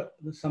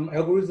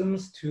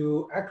algorithms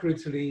to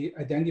accurately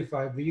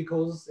identify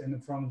vehicles,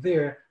 and from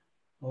there,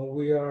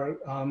 we are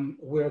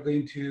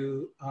going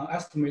to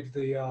estimate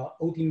the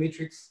OD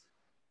matrix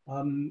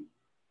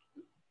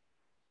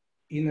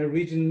in a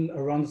region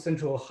around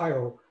Central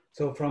Ohio.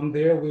 So from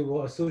there, we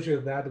will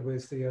associate that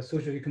with the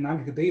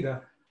socioeconomic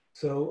data.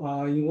 So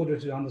in order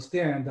to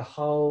understand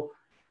how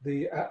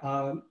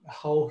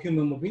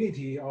human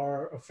mobility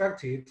are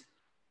affected,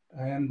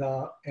 and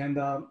what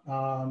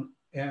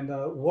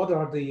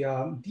are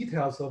the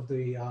details of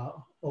the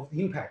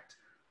impact.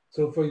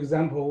 So for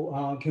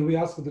example, can we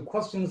ask the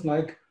questions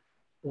like,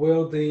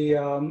 will the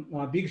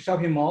big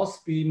shopping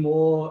malls be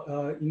more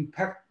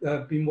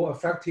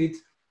affected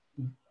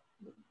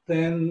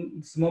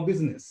than small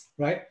business,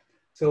 right?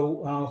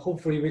 So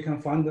hopefully we can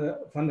find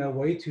a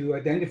way to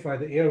identify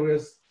the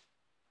areas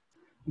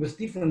with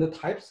different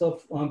types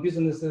of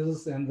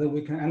businesses, and then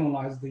we can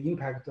analyze the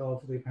impact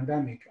of the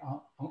pandemic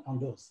on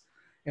those.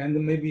 And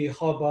maybe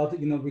how about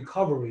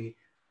recovery?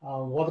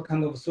 What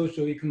kind of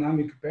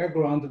socioeconomic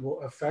background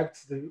will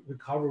affect the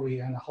recovery,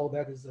 and how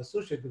that is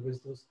associated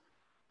with those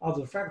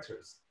other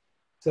factors?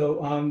 So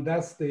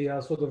that's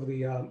the sort of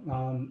the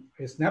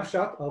a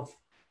snapshot of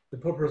the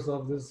purpose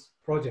of this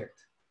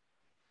project.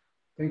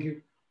 Thank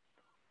you.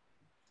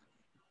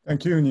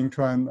 Thank you,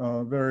 Ning-Chuan.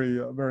 Very,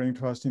 very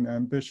interesting,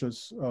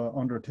 ambitious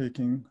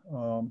undertaking.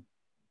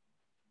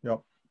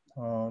 Yep,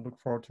 look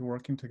forward to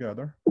working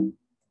together.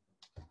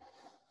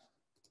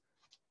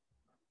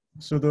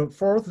 So the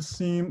fourth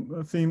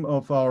theme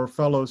of our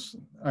fellows'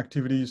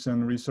 activities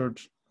and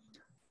research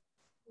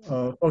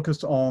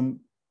focused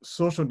on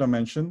social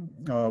dimension.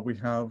 We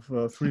have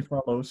 3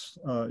 fellows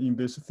in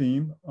this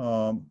theme.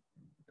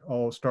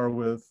 I'll start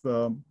with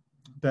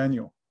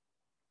Daniel.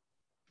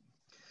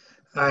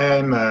 Hi,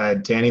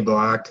 I'm Danny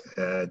Block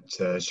at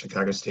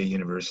Chicago State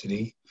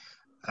University.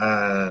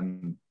 I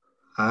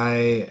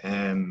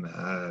am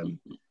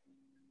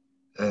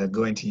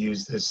going to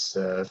use this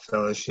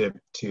fellowship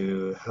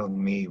to help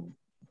me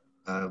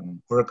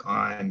work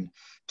on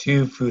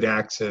 2 food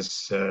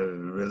access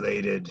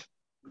related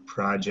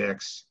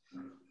projects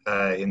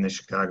in the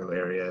Chicago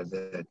area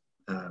that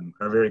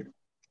are very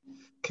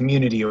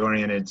community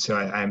oriented. So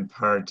I'm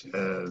part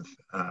of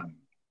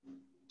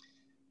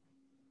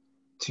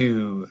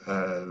 2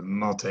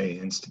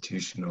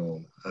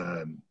 multi-institutional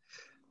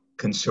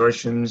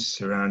consortiums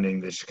surrounding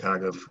the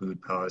Chicago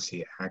Food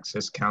Policy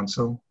Access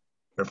Council,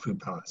 or Food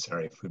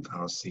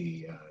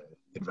Policy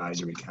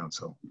Advisory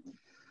Council.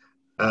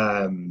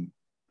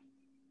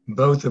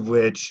 Both of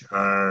which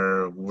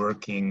are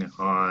working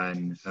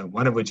on,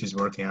 one of which is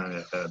working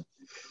on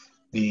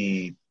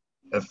the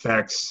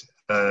effects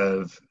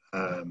of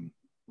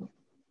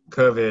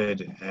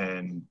COVID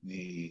and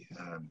the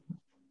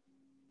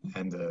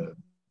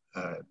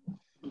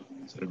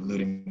sort of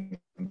looting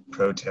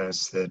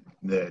protests that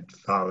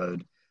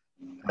followed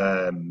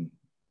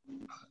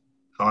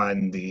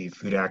on the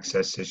food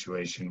access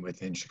situation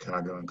within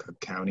Chicago and Cook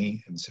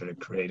County, and sort of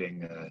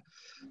creating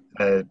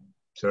a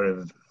sort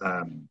of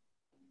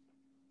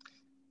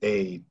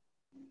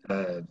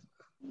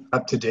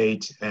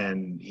up-to-date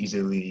and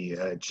easily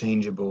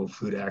changeable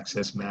food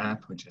access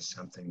map, which is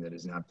something that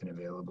has not been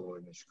available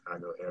in the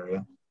Chicago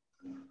area.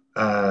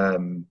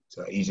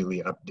 So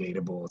easily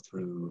updatable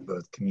through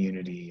both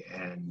community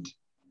and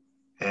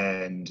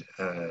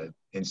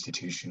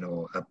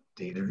institutional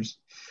updaters.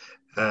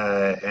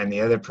 And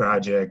the other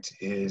project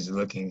is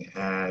looking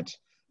at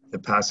the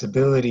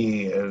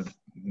possibility of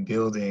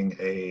building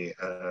a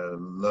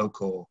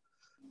local,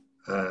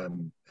 a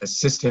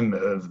system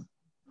of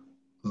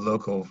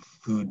local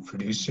food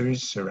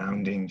producers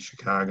surrounding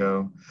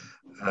Chicago,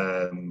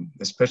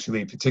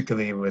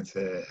 particularly with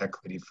the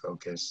equity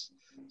focus.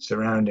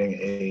 surrounding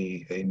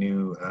a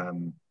new,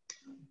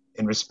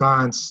 in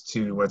response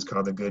to what's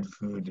called the Good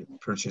Food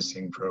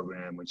Purchasing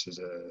Program, which is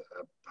a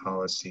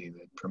policy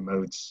that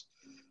promotes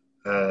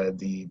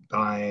the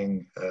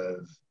buying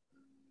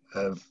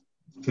of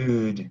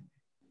food,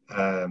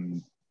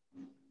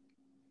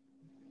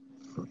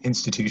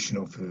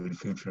 institutional food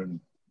from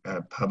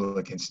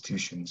public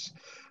institutions,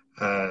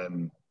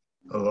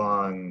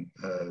 along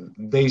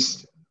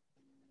based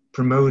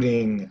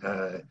promoting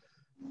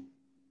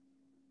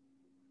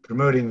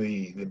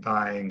the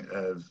buying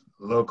of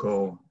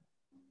local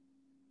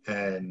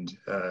and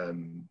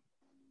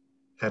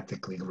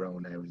ethically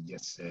grown, I would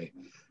just say,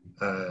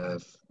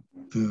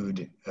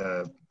 food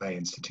by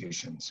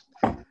institutions.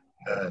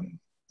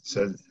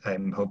 So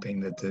I'm hoping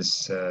that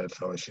this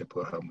fellowship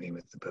will help me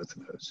with both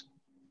of those.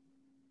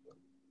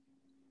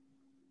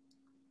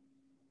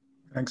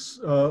 Thanks,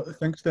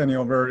 thanks,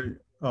 Daniel. Very,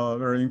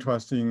 very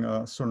interesting.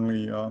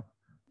 Certainly,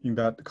 in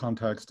that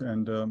context,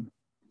 and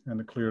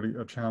clearly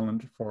a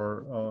challenge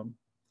for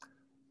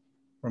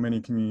many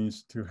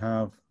communities to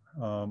have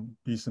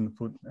decent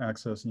food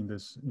access in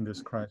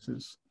this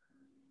crisis.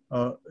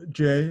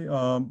 Jay,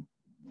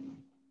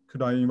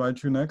 could I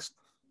invite you next?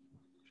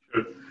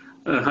 Sure.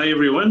 Hi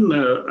everyone.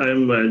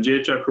 I'm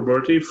Jay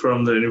Chakraborty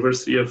from the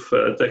University of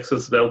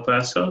Texas at El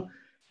Paso.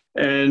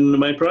 And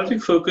my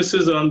project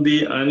focuses on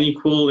the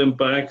unequal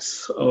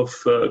impacts of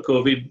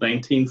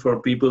COVID-19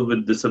 for people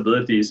with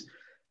disabilities.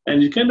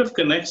 And it kind of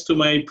connects to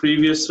my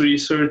previous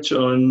research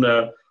on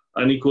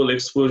unequal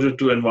exposure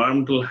to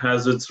environmental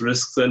hazards,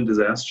 risks, and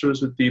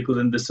disasters with people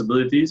with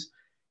disabilities.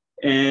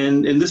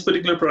 And in this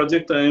particular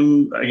project,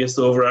 I guess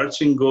the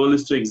overarching goal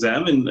is to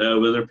examine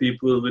whether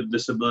people with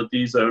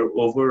disabilities are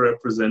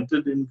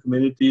overrepresented in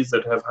communities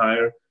that have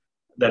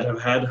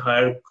had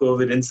higher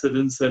COVID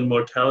incidence and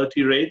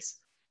mortality rates.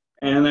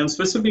 And I'm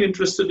specifically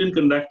interested in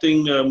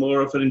conducting more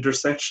of an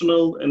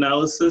intersectional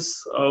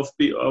analysis of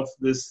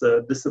this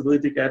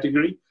disability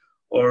category,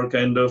 or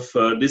kind of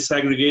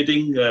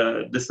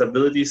disaggregating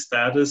disability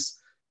status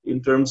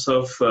in terms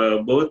of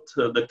both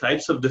the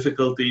types of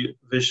difficulty,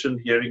 vision,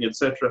 hearing,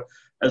 etc.,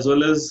 as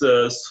well as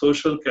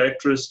social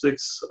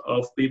characteristics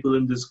of people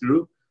in this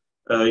group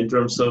in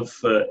terms of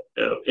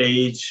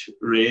age,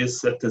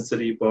 race,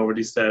 ethnicity,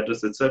 poverty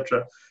status,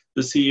 etc.,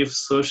 to see if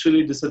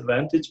socially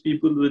disadvantaged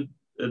people with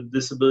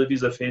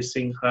disabilities are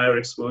facing higher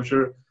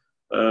exposure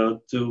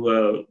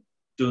to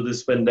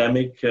this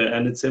pandemic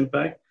and its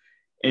impact.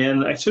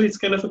 And actually, it's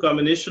kind of a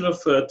combination of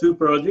two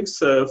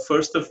projects,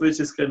 first of which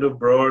is kind of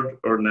broad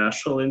or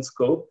national in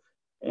scope.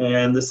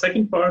 And the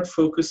second part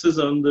focuses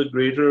on the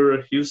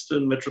greater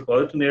Houston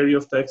metropolitan area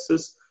of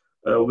Texas,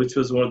 which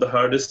was one of the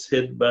hardest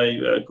hit by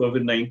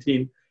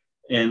COVID-19,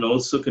 and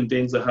also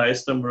contains the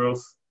highest number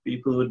of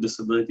people with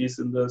disabilities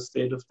in the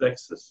state of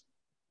Texas.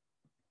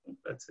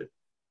 That's it.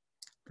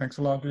 Thanks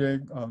a lot, Jay.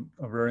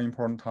 A very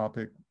important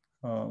topic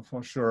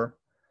for sure.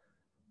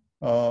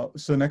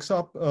 So next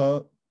up,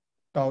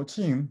 Dao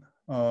Qing,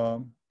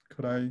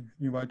 could I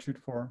invite you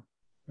for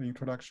the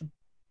introduction?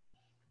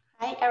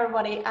 Hi,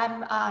 everybody.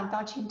 I'm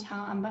Dao Qing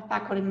Tang. I'm a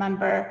faculty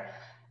member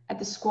at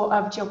the School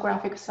of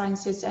Geographic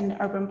Sciences and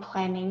Urban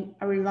Planning,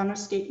 Arizona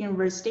State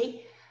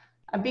University.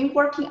 I've been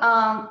working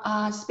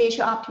on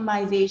spatial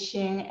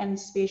optimization and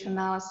spatial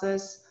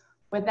analysis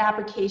with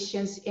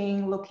applications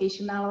in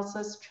location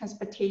analysis,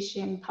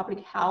 transportation,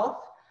 public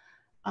health.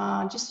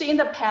 Just in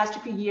the past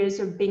few years,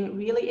 I've been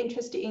really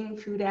interested in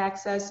food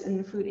access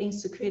and food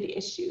insecurity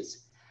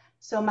issues.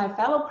 So my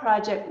fellow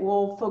project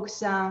will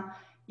focus on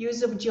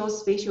use of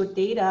geospatial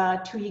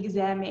data to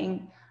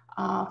examine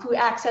food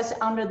access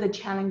under the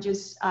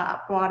challenges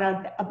brought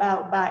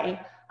about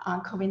by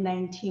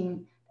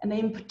COVID-19, and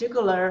in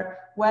particular,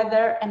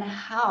 whether and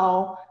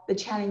how the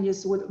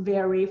challenges would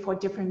vary for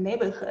different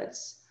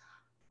neighborhoods.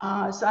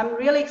 So I'm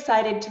really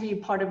excited to be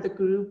part of the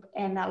group,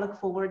 and I look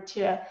forward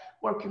to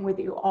working with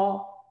you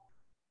all.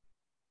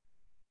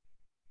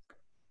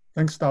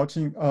 Thanks, Dao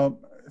Qing.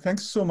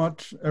 Thanks so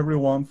much,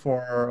 everyone,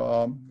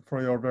 for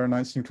your very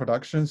nice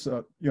introductions.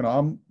 You know,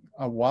 I'm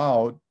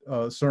wowed,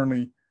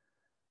 certainly,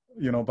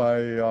 you know, by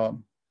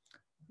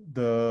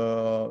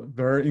the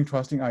very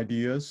interesting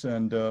ideas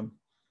and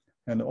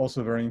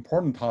also very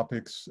important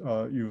topics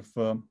you've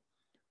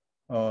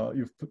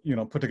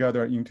put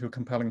together into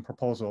compelling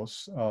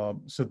proposals.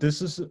 So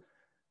this is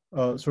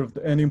sort of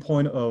the ending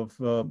point of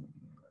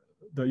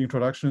the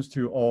introductions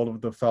to all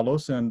of the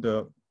fellows and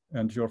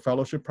your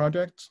fellowship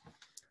projects.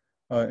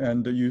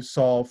 And you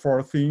saw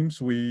 4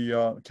 themes we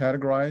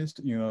categorized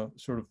in a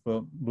sort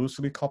of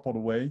loosely coupled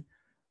way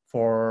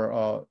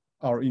for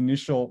our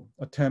initial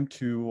attempt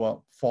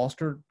to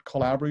foster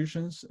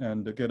collaborations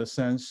and get a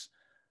sense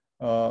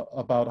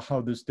about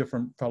how these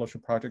different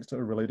fellowship projects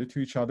are related to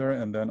each other,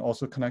 and then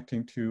also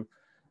connecting to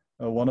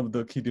one of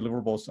the key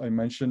deliverables I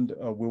mentioned.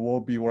 We will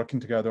be working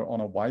together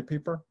on a white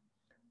paper,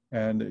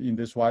 and in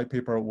this white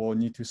paper, we'll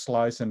need to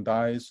slice and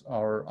dice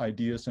our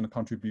ideas and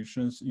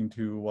contributions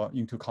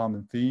into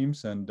common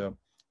themes and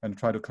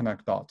try to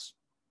connect dots.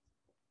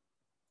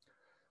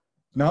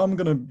 Now I'm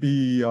going to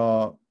be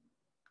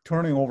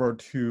turning over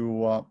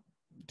to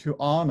to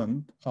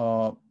Anand,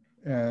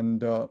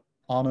 and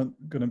Anand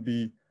going to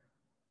be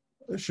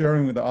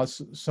sharing with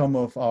us some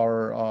of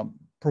our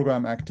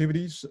program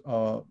activities.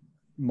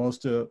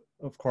 Most,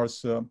 of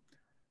course,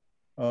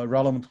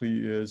 relevantly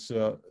is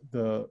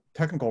the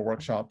technical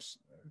workshops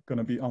going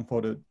to be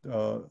unfolded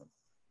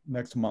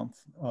next month.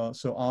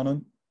 So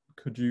Anand,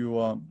 could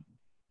you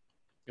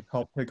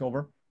help take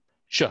over?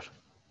 Sure.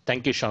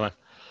 Thank you, Shawan.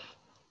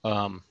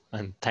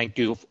 And thank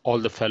you all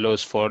the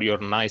fellows for your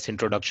nice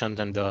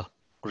introductions and the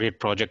great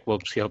project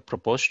works you have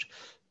proposed.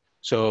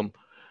 So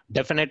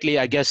definitely,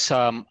 I guess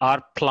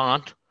our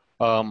plan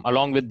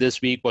along with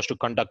this week was to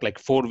conduct like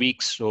 4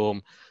 weeks.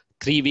 So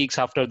 3 weeks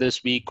after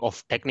this week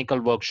of technical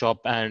workshop,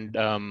 and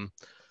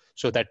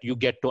so that you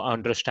get to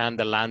understand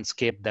the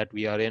landscape that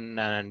we are in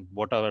and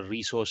what are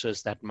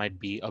resources that might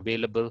be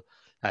available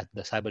at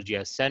the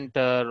CyberGIS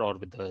Center or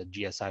with the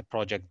GSI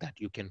project that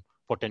you can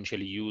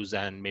potentially use,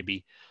 and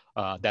maybe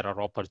there are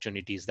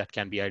opportunities that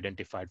can be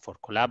identified for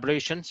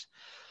collaborations.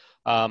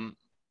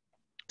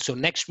 So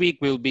next week,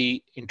 we'll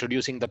be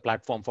introducing the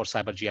platform for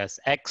CyberGIS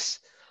X.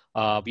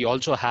 We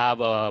also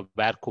have a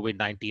Where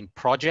COVID-19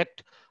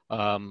 project,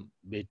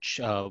 which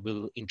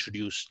will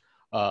introduce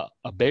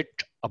a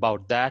bit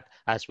about that,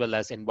 as well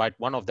as invite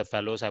one of the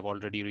fellows. I've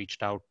already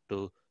reached out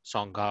to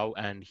Song Gao,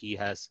 and he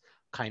has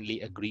kindly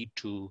agreed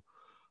to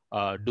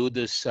do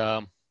this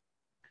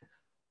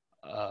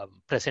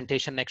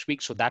presentation next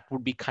week. So that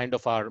would be kind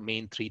of our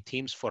main 3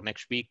 themes for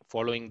next week.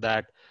 Following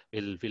that,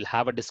 we'll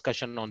have a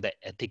discussion on the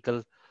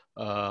ethical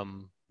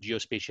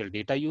geospatial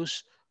data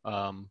use.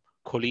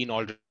 Colleen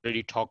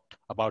already talked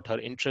about her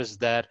interests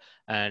there,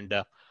 and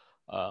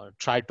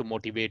tried to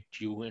motivate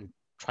you in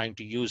trying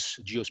to use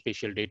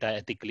geospatial data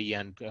ethically,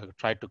 and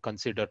try to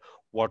consider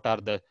what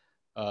are the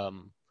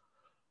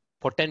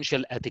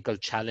potential ethical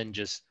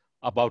challenges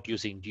about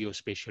using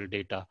geospatial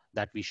data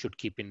that we should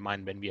keep in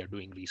mind when we are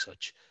doing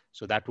research.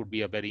 So that would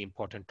be a very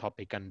important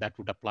topic, and that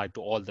would apply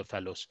to all the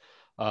fellows.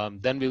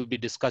 Then we'll be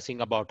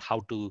discussing about how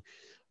to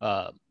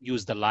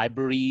use the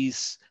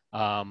libraries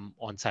on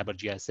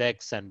CyberGIS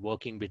X and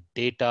working with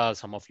data.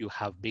 Some of you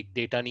have big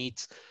data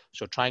needs.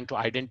 So trying to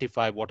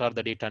identify what are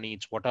the data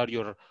needs, what are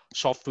your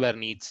software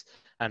needs,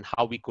 and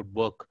how we could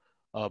work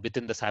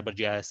within the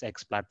CyberGIS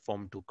X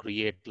platform to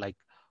create like,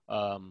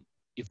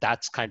 if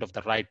that's kind of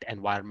the right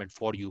environment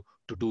for you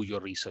to do your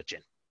research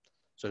in.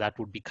 So that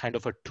would be kind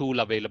of a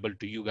tool available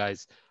to you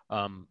guys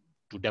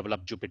to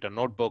develop Jupyter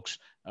notebooks.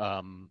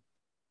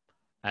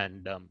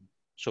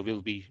 So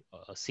we'll be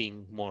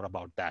seeing more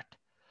about that.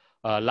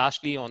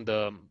 Lastly, on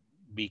the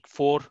week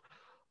 4,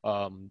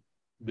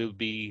 we'll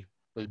be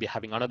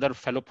having another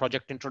fellow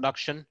project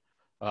introduction.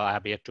 I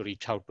have yet to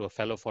reach out to a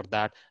fellow for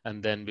that.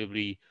 And then we'll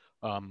be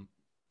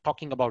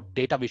talking about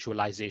data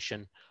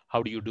visualization.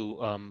 How do you do,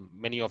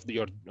 many of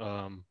your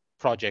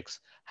projects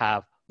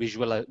have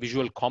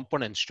visual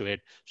components to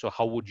it. So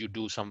how would you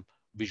do some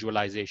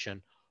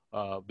visualization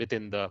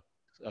within the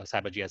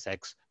CyberGIS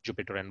X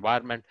Jupyter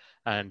environment?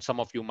 And some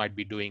of you might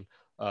be doing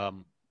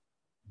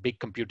big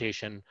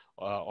computation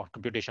or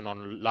computation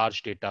on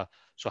large data.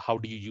 So how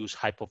do you use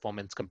high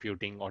performance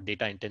computing or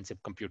data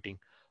intensive computing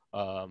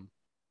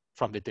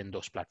from within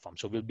those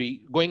platforms? So we'll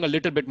be going a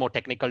little bit more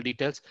technical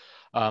details.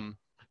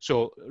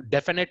 So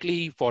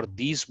definitely for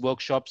these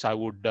workshops, I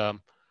would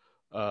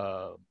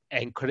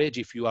encourage,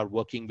 if you are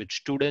working with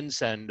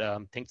students and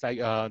things like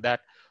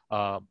that,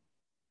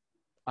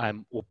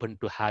 I'm open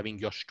to having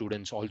your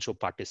students also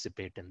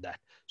participate in that.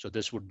 So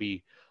this would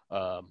be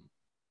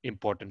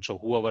important. So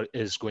whoever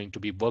is going to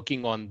be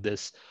working on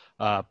this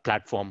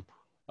platform,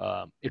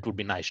 it would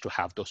be nice to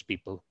have those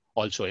people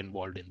also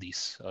involved in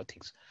these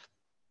things.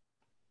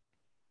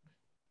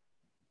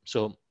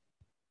 So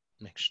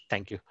next,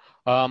 thank you.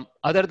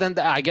 Other than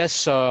that, I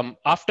guess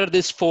after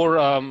this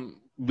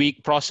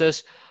 4-week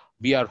process,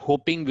 we are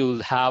hoping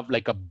we'll have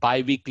like a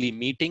bi-weekly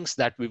meetings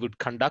that we would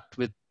conduct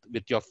with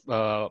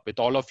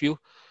all of you,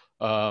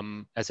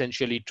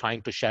 essentially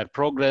trying to share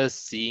progress,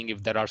 seeing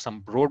if there are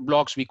some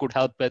roadblocks we could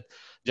help with,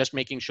 just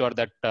making sure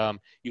that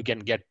you can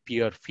get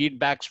peer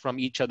feedbacks from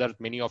each other.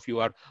 Many of you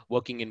are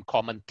working in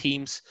common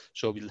themes,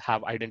 so we'll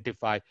have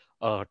identify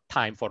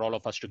time for all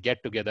of us to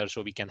get together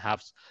so we can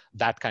have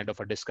that kind of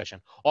a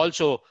discussion.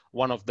 Also,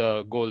 one of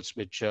the goals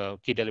which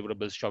key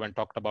deliverables Chauvin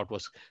talked about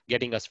was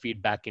getting us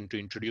feedback into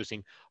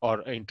introducing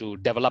or into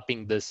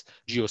developing this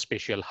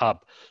geospatial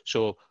hub.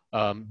 So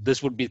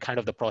this would be kind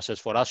of the process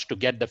for us to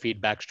get the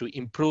feedbacks to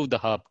improve the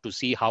hub, to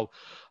see how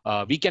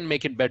we can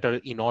make it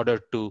better in order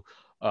to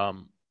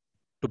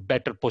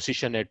better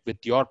position it with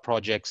your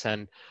projects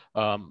and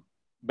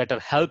better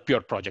help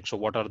your project. So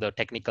what are the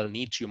technical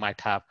needs you might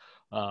have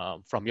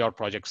from your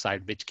project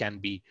side, which can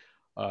be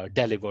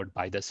delivered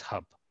by this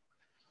hub.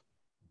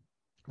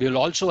 We'll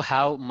also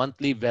have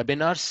monthly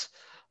webinars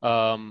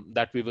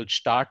that we will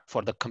start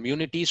for the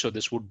community. So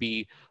this would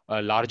be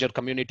a larger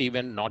community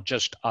event, not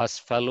just us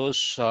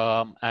fellows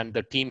and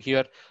the team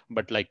here,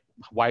 but like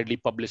widely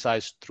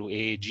publicized through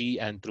AAG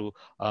and through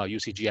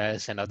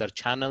UCGIS and other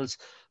channels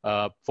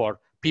for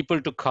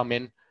people to come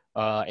in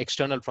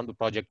external from the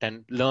project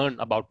and learn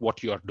about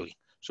what you are doing.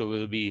 So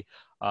we'll be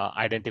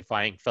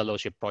identifying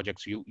fellowship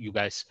projects. You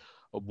guys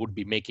would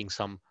be making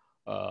some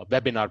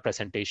webinar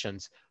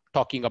presentations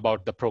talking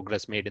about the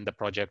progress made in the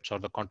projects or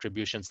the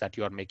contributions that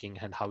you are making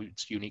and how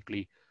it's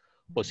uniquely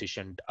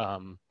positioned,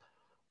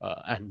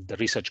 and the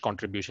research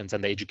contributions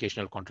and the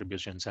educational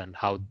contributions and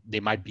how they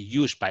might be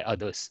used by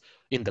others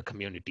in the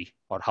community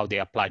or how they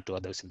apply to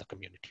others in the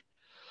community.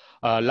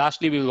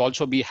 Lastly, we will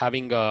also be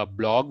having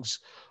blogs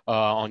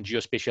on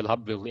Geospatial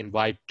Hub. We'll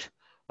invite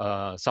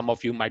some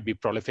of you might be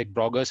prolific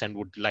bloggers and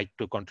would like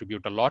to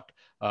contribute a lot.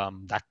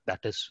 That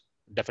is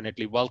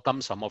definitely welcome.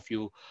 Some of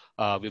you,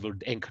 we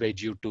would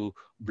encourage you to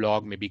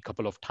blog maybe a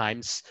couple of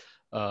times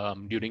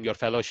during your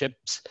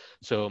fellowships.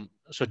 So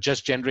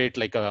just generate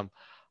like an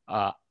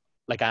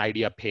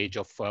idea page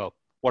of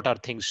what are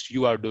things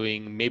you are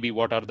doing, maybe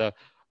what are the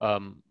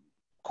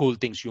cool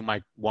things you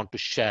might want to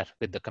share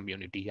with the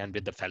community and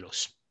with the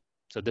fellows.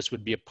 So this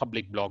would be a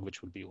public blog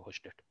which would be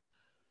hosted.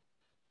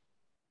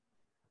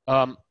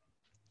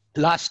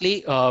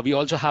 Lastly, we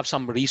also have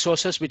some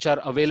resources which are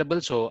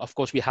available. So of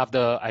course we have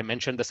I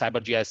mentioned the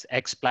CyberGIS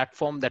X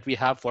platform that we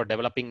have for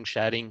developing,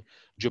 sharing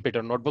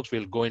Jupyter notebooks.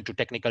 We'll go into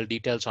technical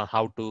details on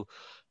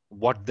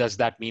what does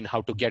that mean,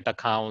 how to get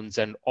accounts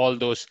and all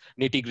those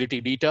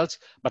nitty-gritty details,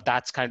 but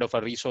that's kind of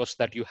a resource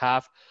that you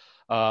have.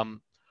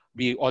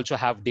 We also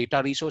have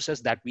data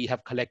resources that we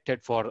have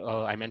collected for,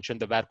 I mentioned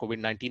the WHERE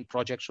COVID-19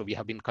 project. So we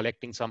have been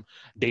collecting some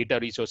data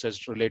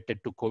resources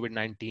related to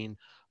COVID-19.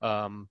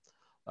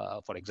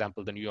 For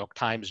example, the New York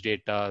Times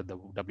data, the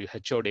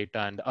WHO data,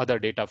 and other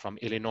data from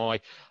Illinois.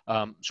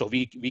 So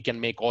we can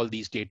make all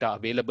these data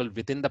available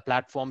within the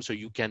platform, so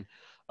you can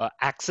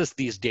access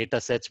these data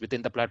sets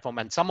within the platform.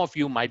 And some of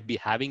you might be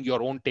having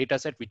your own data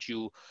set, which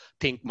you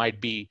think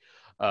might be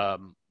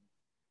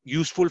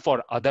useful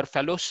for other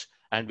fellows,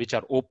 and which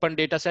are open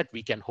data set.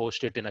 We can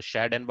host it in a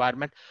shared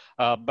environment,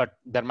 but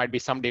there might be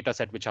some data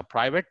set which are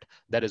private.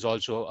 There is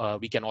also,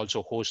 we can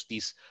also host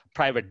these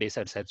private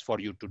data sets for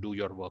you to do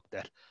your work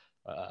there.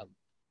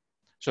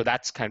 So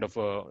that's kind of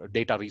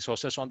data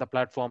resources on the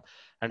platform.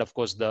 And of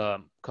course,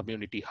 the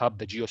community hub,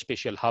 the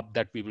geospatial hub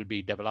that we will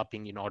be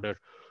developing in order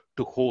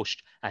to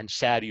host and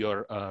share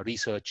your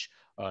research,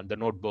 the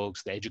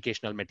notebooks, the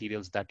educational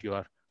materials that you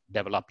are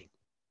developing.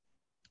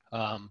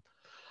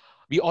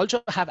 We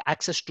also have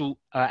access to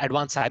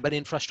advanced cyber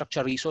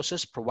infrastructure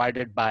resources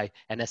provided by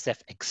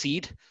NSF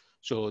Exceed.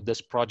 So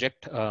this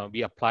project,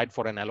 we applied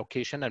for an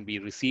allocation and we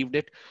received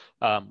it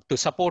to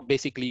support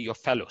basically your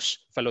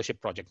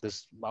fellowship project.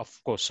 This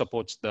of course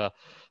supports the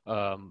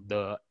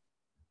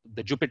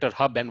Jupyter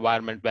Hub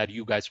environment where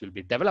you guys will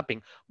be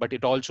developing, but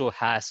it also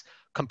has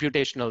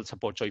computational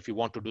support. So if you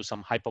want to do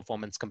some high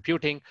performance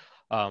computing,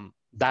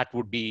 that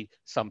would be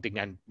something.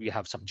 And we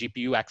have some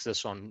GPU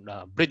access on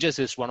Bridges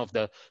is one of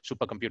the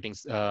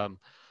supercomputing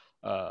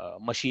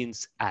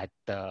machines at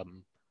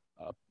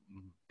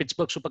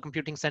Pittsburgh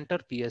Supercomputing Center,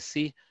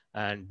 PSC,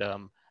 and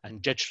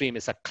Jetstream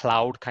is a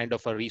cloud kind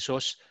of a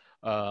resource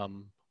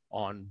on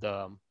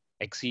the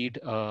Exceed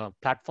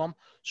platform.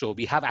 So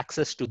we have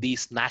access to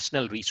these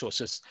national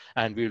resources,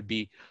 and we'll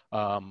be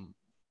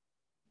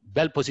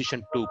well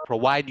positioned to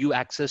provide you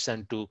access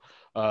and to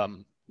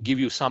give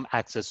you some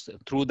access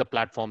through the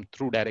platform,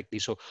 through directly.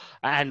 So,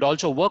 and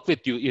also work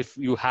with you if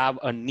you have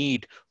a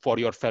need for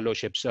your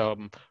fellowships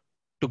to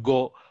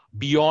go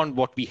beyond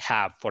what we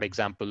have. For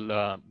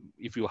example,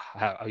 if you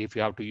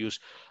have to use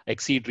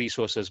Exceed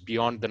resources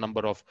beyond the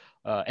number of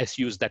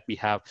SUs that we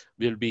have,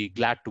 we'll be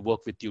glad to work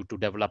with you to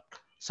develop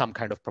some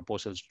kind of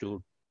proposals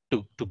to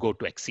go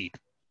to Exceed.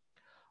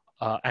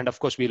 And of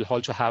course, we'll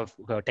also have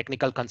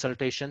technical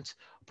consultations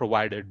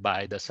provided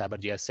by the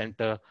CyberGIS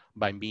Center,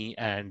 by me,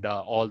 and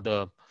all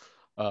the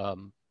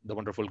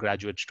wonderful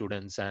graduate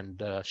students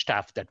and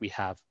staff that we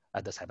have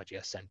at the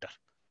CyberGIS Center.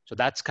 So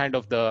that's kind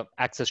of the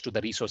access to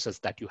the resources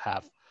that you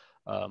have.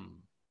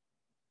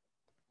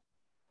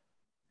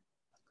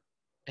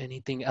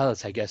 Anything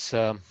else, I guess?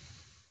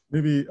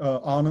 Maybe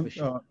Anand,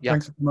 yeah.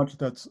 Thanks so much.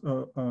 That's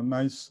a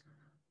nice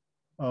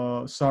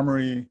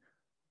summary.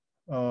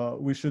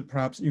 We should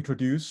perhaps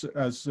introduce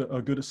as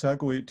a good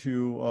segue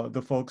to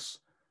the folks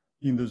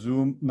in the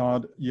Zoom,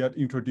 not yet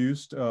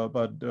introduced,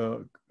 but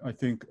I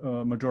think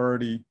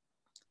majority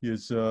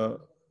is the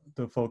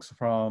folks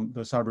from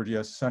the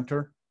CyberGIS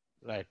Center.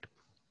 Right.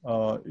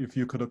 If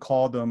you could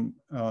call them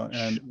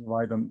and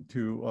invite them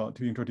to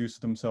introduce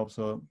themselves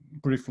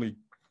briefly.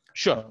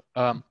 Sure.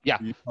 Yeah.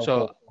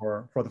 So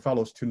for the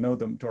fellows to know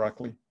them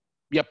directly.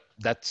 Yep,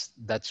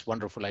 that's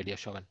wonderful idea,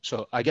 Chauvin.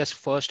 So I guess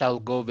first I'll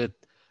go with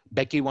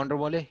Becky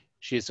Wonderwale.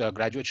 She's a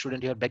graduate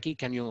student here. Becky,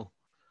 can you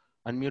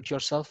unmute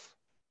yourself?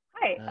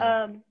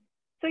 Hi.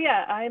 So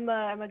yeah, I'm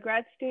a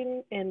grad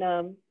student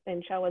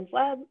in Chauvin's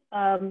lab.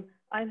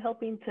 I'm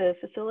helping to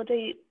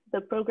facilitate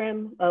the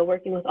program,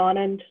 working with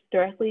Anand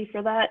directly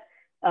for that.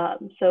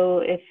 So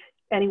if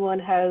anyone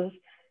has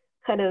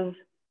kind of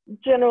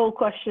general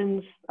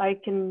questions, I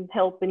can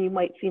help, and you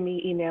might see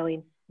me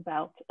emailing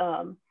about.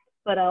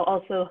 But I'll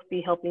also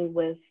be helping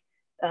with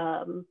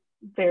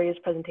various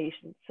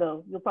presentations.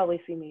 So you'll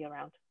probably see me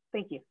around.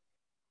 Thank you.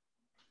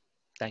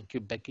 Thank you,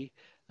 Becky.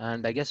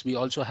 And I guess we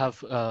also have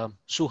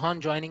Suhan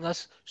joining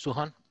us.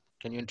 Suhan,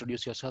 can you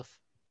introduce yourself?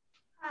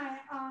 Hi,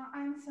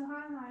 I'm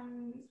Suhan.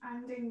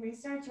 I'm doing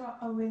research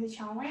with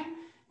Xiaowen,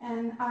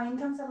 and in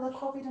terms of the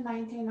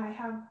COVID-19, I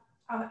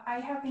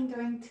have been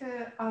doing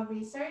two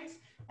research,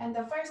 and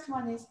the first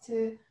one is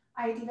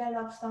I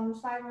developed some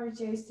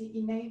CyberGIS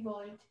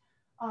enabled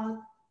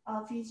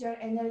feature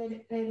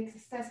analytics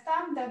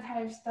system that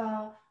helps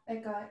the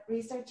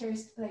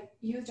researchers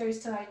users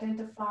to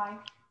identify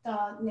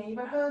the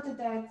neighborhood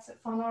that's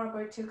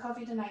vulnerable to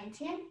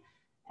COVID-19,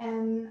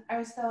 and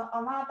also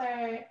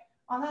another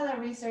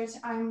research,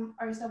 I'm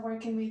also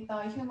working with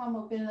human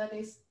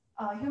mobility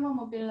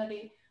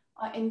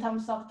in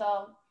terms of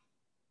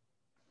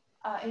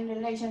in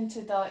relation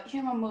to the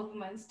human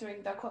movements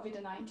during the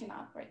COVID-19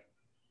 outbreak.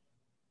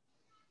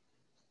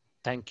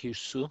 Thank you,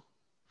 Sue.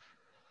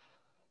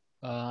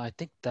 I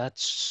think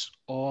that's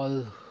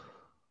all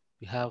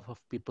we have of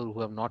people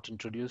who have not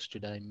introduced.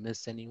 Did I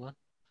miss anyone?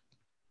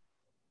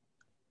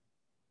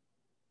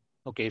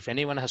 Okay, if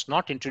anyone has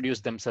not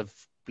introduced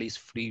themselves, please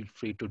feel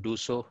free to do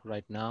so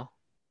right now.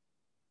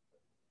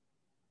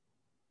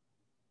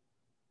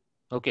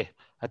 Okay,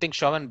 I think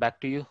Shawan,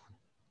 back to you.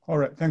 All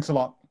right, thanks a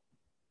lot.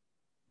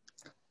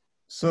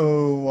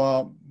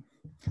 So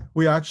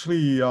we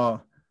actually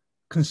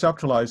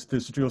conceptualized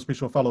this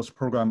Geospatial Fellows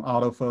Program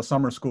out of a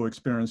summer school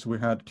experience we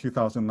had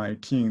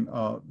 2019.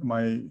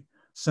 My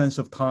sense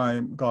of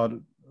time got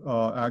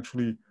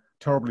actually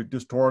terribly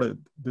distorted.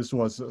 This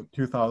was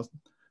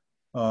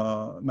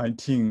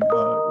 2019,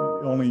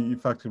 only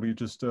effectively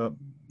just a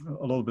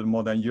little bit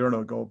more than a year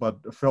ago, but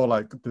I feel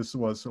like this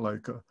was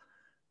like a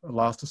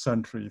last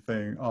century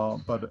thing.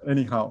 But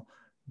anyhow,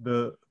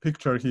 the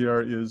picture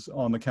here is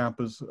on the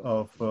campus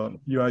of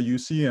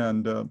UIUC,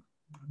 and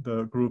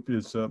the group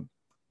is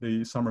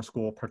the summer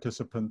school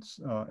participants.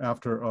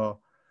 After a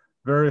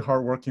very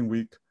hard-working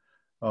week,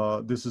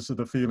 this is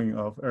the feeling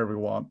of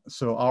everyone.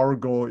 So our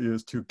goal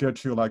is to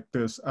get you like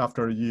this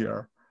after a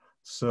year.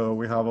 So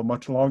we have a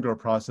much longer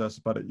process,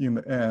 but in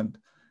the end,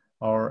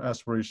 our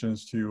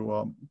aspirations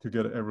to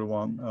get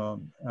everyone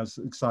as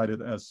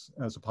excited as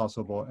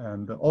possible,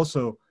 and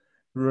also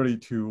really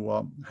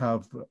to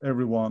have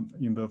everyone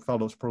in the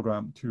fellows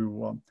program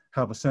to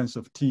have a sense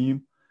of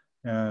team,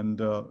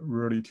 and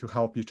really to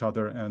help each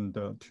other, and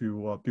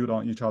to build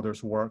on each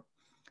other's work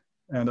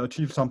and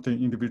achieve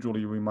something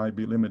individually. We might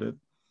be limited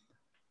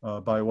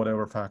by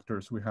whatever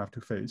factors we have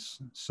to face.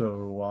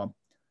 So,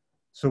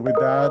 so with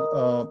that,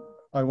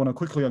 I want to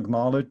quickly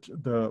acknowledge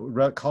the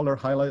red color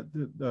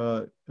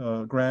highlighted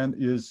grant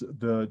is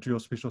the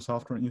Geospatial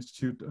Software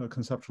Institute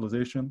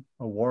Conceptualization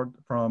Award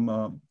from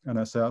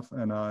NSF.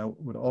 And I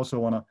would also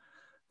want to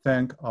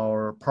thank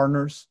our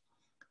partners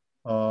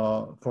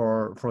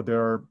for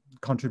their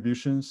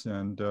contributions,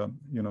 and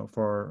you know,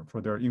 for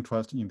their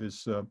interest in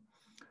this,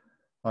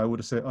 I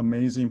would say,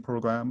 amazing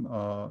program.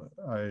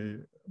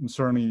 I'm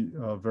certainly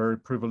very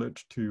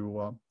privileged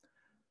to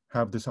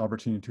have this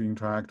opportunity to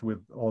interact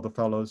with all the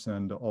fellows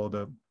and all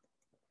the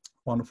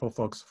wonderful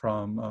folks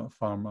from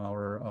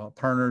our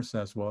partners,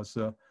 as well as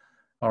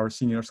our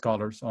senior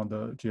scholars on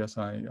the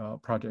GSI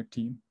project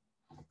team.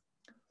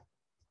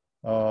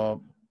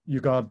 You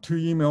got 2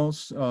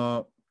 emails.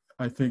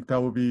 I think that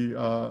would be,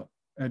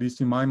 at least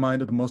in my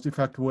mind, the most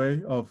effective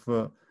way of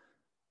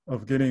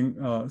getting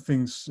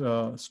things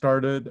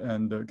started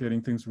and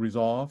getting things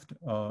resolved.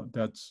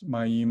 That's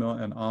my email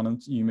and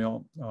Anand's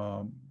email.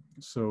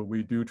 So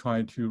we do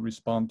try to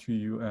respond to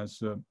you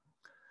as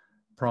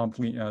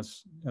promptly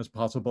as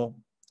possible.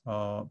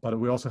 But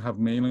we also have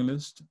mailing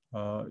list.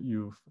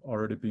 You've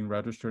already been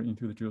registered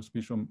into the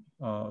Geospatial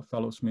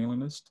Fellows mailing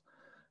list.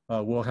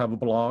 We'll have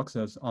blogs,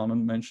 as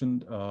Anand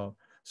mentioned.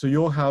 So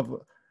you'll have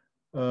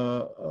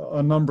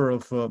a number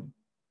of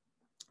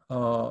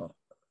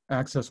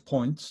access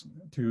points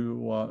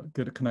to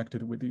get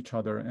connected with each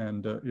other.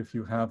 And if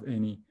you have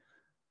any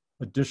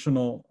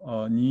additional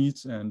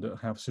needs and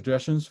have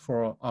suggestions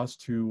for us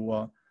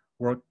to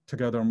work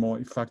together more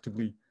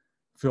effectively,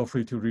 feel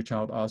free to reach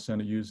out to us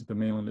and use the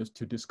mailing list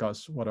to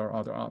discuss what are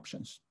other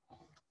options.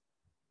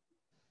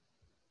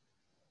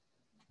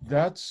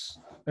 That's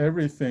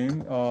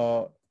everything.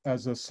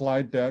 As a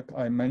slide deck,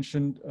 I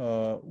mentioned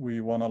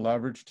we want to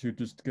leverage to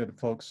just get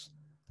folks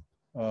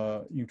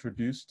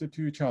introduced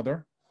to each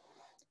other.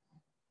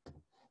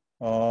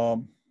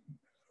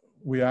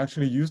 We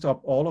actually used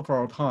up all of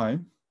our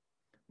time.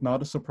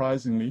 Not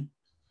surprisingly,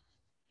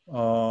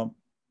 the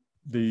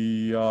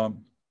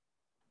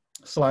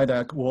slide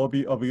deck will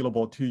be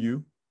available to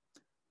you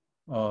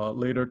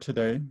later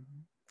today,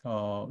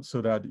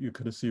 so that you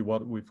could see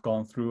what we've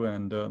gone through,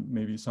 and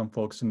maybe some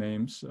folks'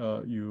 names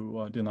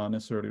you did not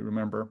necessarily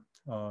remember.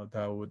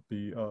 That would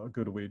be a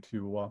good way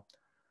to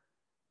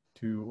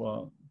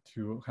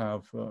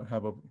have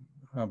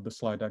the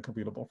slide deck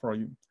available for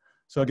you.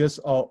 So I guess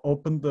I'll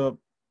open the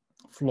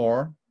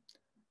floor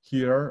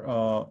here.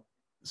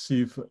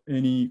 See if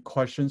any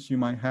questions you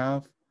might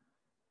have.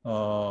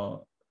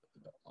 I'll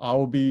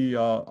be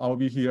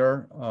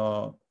here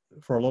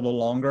for a little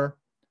longer,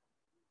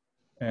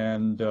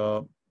 and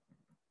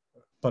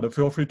but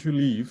feel free to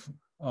leave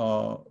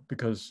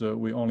because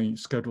we only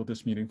scheduled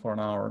this meeting for an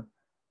hour.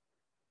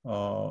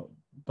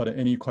 But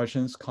any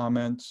questions,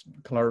 comments,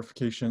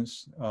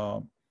 clarifications,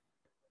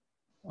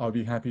 I'll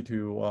be happy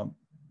to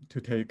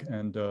take,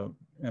 and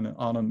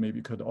Anand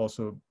maybe could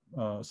also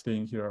stay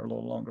in here a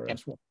little longer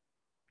as well.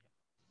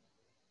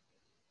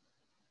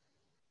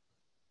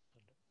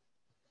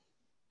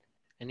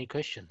 Any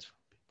questions?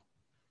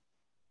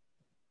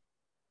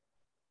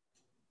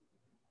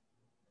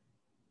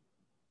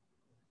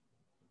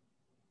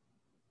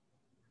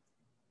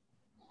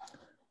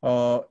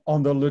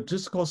 On the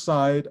logistical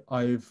side,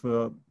 I've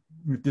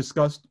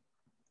discussed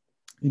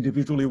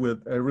individually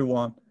with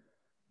everyone,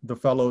 the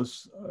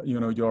fellows,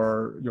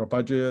 your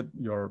budget,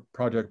 your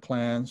project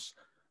plans.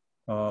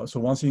 So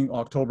once in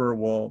October,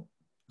 we'll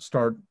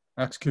start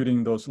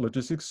executing those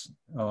logistics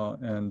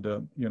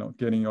and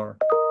getting our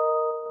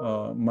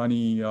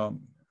money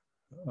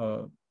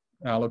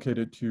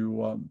allocated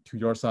to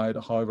your side.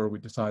 However, we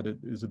decided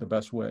is the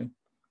best way,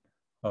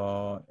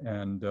 so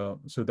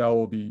that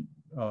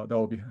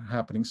will be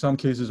happening. Some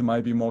cases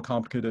might be more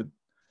complicated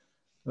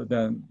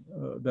than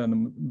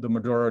the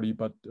majority,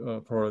 but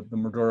for the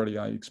majority,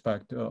 I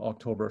expect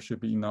October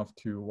should be enough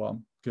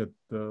to get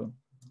the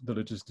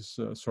logistics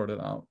sorted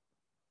out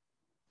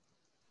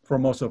for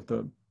most of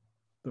the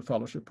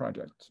fellowship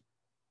projects.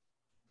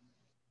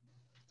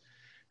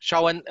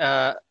 Shawan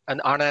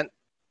and Anand,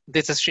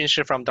 this is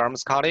Xunshi from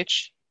Dartmouth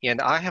College, and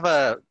I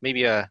have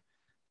maybe a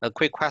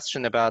quick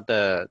question about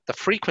the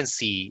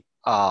frequency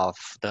of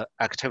the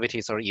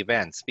activities or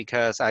events,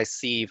 because I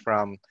see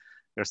from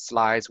your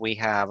slides we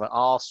have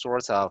all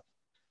sorts of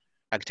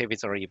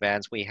activities or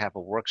events. We have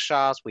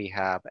workshops, we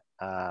have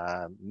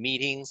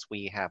meetings,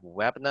 we have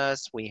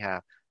webinars, we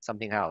have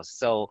something else.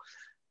 So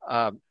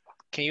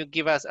can you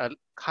give us a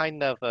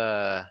kind of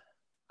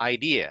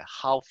idea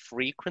how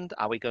frequent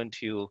are we going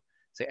to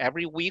say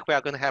every week we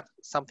are going to have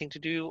something to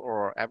do,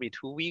 or every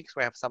 2 weeks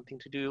we have something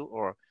to do,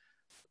 or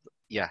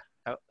yeah.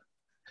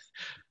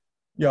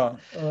 Yeah,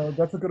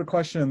 that's a good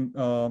question.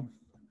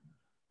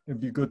 It'd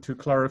be good to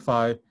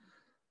clarify.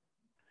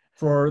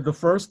 For the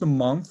first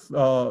month,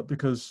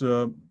 because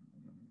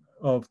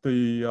of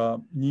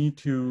the need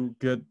to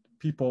get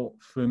people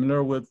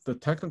familiar with the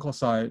technical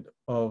side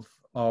of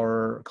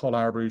our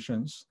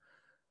collaborations,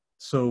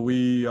 so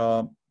we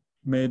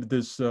made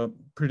this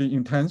pretty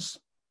intense.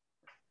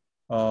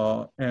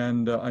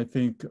 And I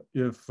think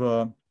if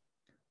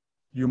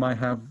you might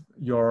have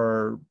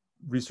your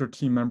research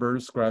team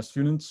members, grad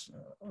students,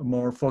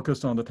 more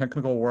focused on the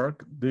technical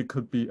work, they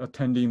could be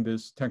attending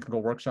these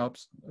technical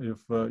workshops. If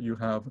you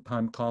have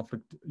time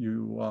conflict,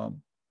 you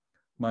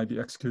might be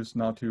excused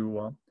not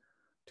to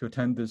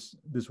attend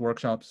this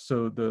workshops.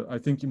 So I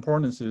think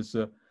importance is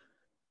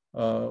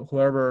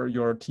whoever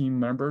your team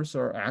members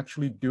are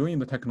actually doing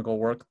the technical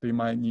work, they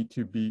might need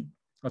to be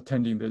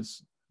attending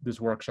these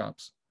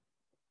workshops.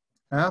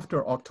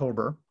 After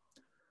October,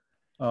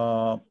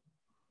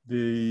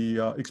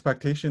 the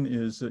expectation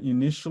is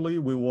initially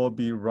we will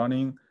be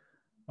running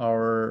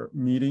our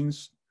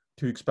meetings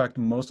to expect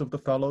most of the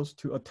fellows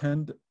to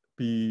attend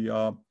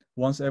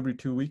once every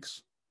 2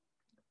 weeks.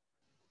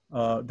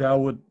 That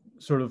would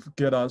sort of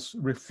get us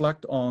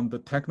reflect on the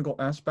technical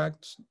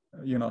aspects,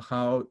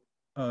 how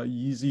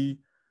easy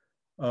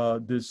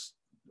this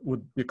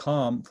would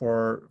become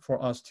for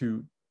us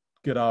to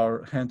get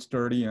our hands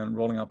dirty and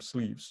rolling up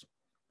sleeves.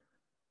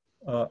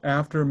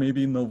 After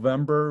maybe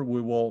November,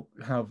 we will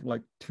have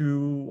like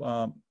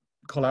 2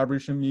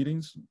 collaboration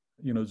meetings,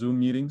 Zoom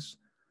meetings.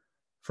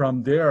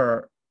 From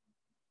there,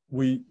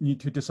 we need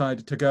to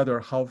decide together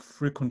how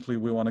frequently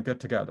we want to get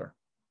together.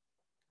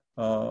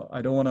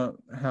 I don't want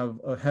to have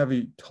a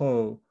heavy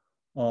toll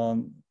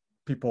on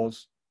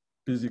people's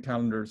busy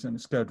calendars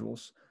and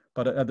schedules,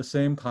 but at the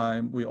same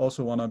time, we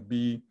also want to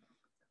be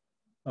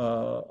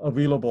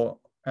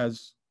available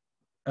as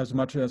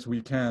much as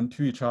we can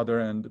to each other,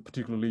 and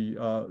particularly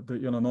the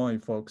Illinois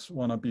folks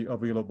want to be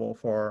available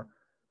for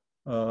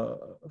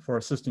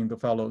assisting the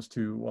fellows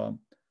to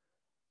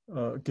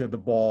get the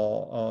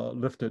ball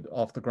lifted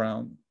off the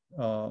ground,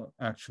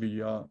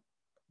 actually,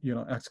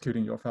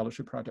 executing your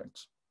fellowship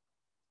projects.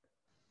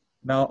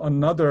 Now,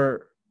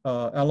 another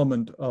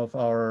element of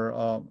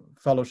our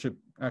fellowship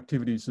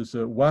activities is a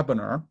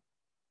webinar.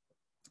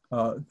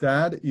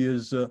 That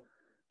is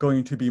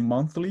going to be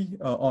monthly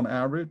on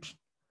average,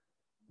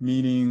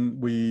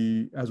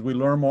 meaning as we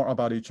learn more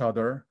about each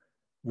other,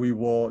 we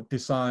will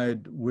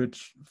decide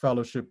which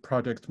fellowship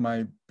project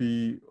might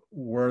be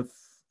worth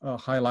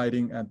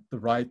highlighting at the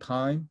right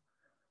time,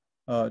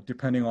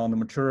 depending on the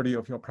maturity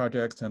of your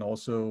projects and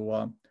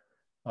also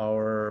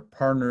our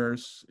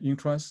partners'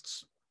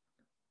 interests,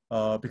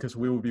 because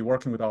we will be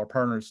working with our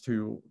partners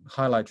to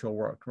highlight your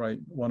work, right?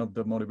 One of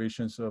the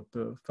motivations of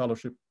the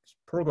fellowship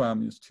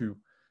program is to,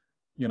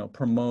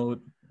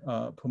 promote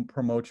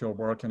your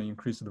work and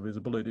increase the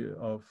visibility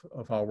of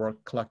our work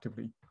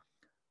collectively.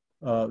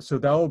 So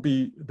that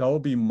will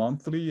be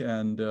monthly,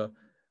 and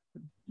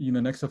in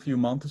the next few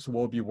months,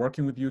 we'll be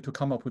working with you to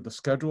come up with a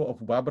schedule of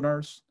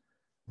webinars,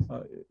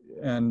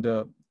 and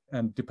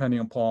depending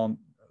upon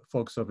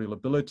folks'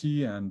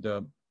 availability. And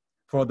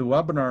for the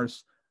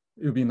webinars,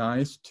 it would be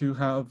nice to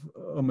have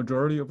a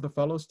majority of the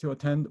fellows to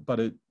attend, but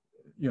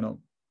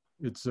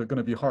it's going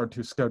to be hard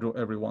to schedule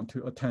everyone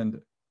to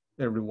attend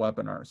every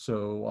webinar.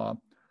 So,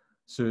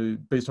 so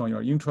based on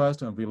your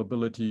interest and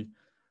availability,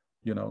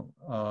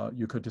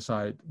 you could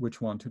decide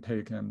which one to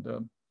take, and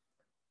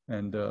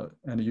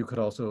you could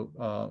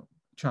also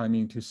chime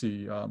in to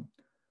see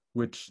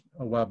which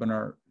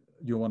webinar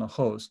you want to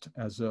host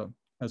as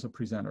a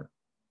presenter.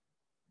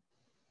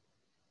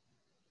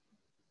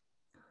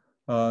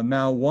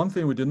 Now, one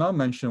thing we did not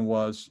mention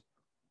was,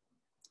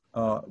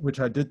 which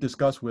I did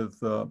discuss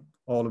with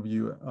all of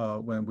you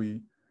when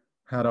we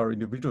had our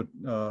individual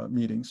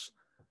meetings.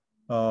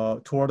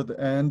 Toward the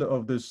end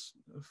of this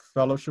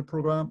fellowship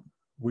program,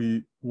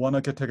 we want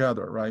to get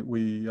together, right?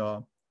 We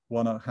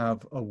want to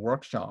have a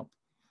workshop.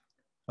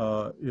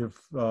 If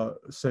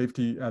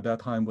safety at that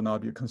time will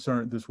not be a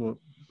concern, this will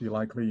be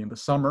likely in the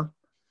summer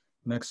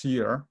next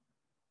year.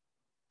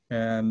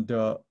 And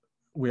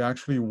we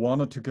actually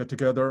wanted to get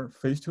together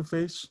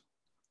face-to-face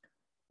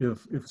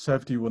if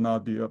safety will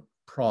not be a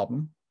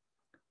problem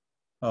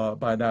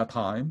by that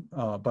time.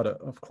 But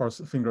of course,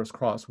 fingers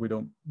crossed, we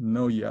don't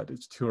know yet.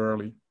 It's too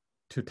early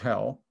to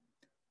tell.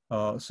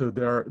 So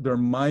there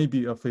might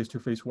be a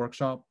face-to-face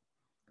workshop.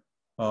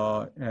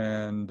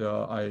 And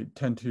I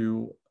tend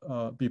to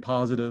be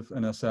positive,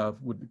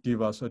 NSF would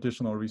give us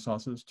additional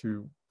resources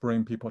to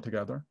bring people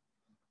together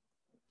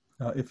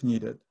if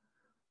needed.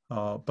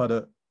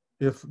 But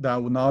if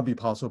that would not be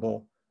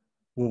possible,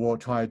 we will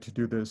try to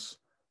do this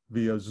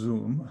via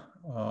Zoom.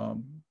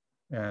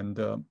 And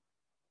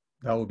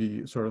that will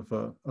be sort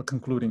of a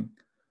concluding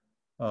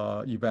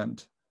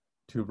event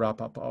to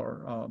wrap up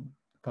our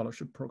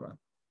fellowship program.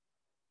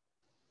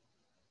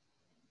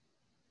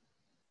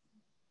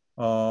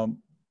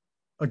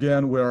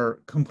 Again, we're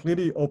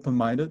completely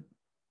open-minded.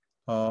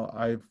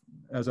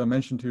 As I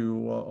mentioned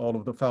to all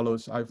of the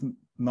fellows, I've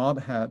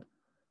not had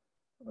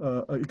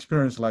an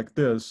experience like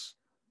this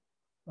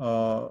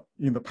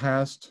in the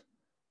past,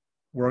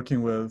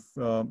 working with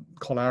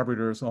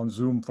collaborators on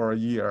Zoom for a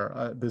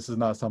year. This is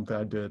not something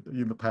I did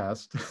in the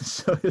past,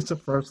 so it's the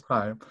first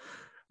time.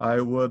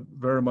 I would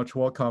very much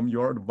welcome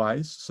your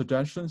advice,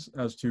 suggestions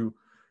as to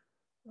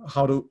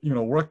how to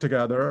work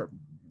together,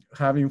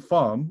 having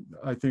fun,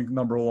 I think,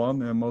 number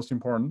one and most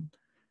important.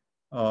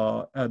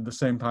 At the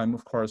same time,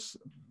 of course,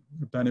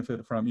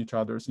 benefit from each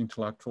other's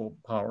intellectual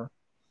power.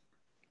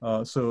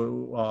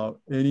 So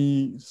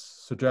any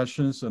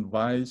suggestions,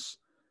 advice,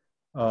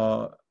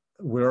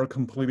 we're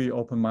completely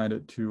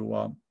open-minded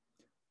to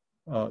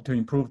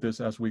improve this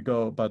as we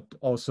go, but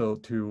also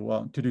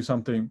to do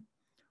something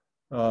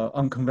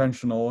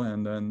unconventional,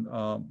 and then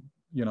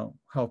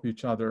help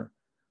each other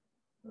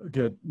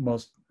get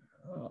most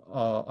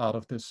out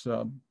of this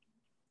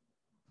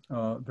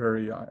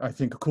very, I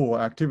think, cool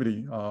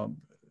activity.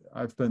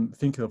 I've been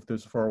thinking of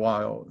this for a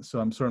while, so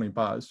I'm certainly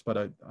biased, but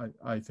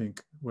I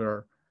think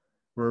we're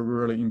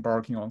really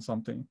embarking on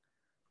something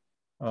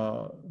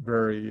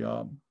very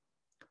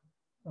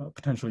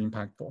potentially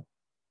impactful.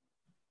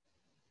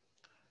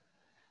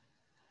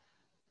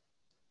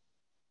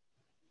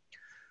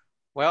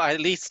 Well, at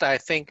least I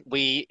think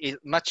it's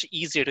much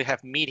easier to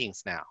have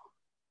meetings now.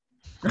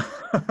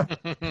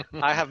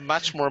 I have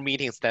much more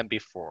meetings than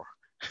before.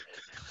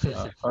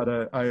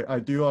 But I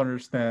do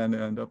understand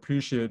and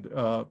appreciate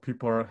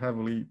people are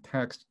heavily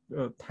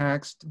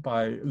taxed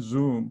by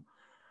Zoom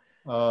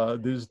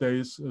these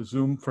days.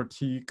 Zoom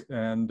fatigue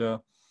and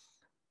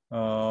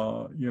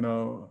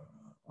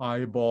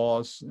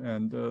eyeballs,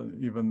 and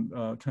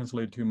even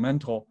translate to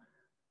mental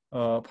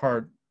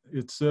part.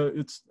 It's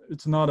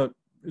not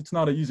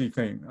an easy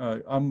thing.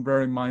 I'm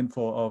very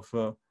mindful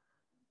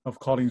of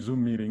calling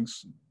Zoom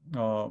meetings,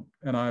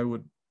 and I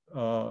would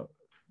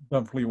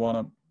definitely want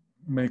to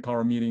make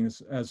our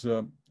meetings as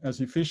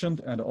efficient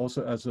and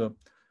also as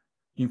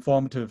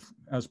informative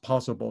as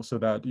possible, so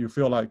that you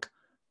feel like,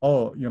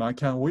 oh, I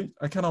cannot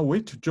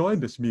wait to join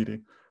this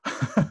meeting,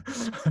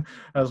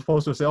 as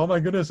opposed to say, oh my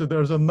goodness,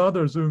 there's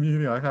another Zoom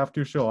meeting, I have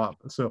to show up.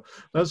 So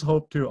let's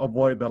hope to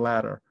avoid the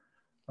latter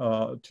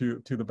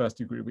to the best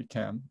degree we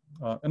can.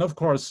 And of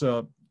course,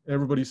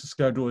 everybody's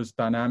schedule is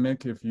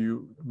dynamic. If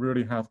you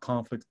really have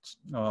conflicts,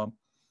 once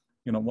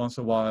in a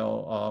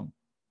while,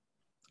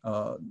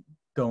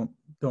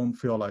 don't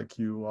feel like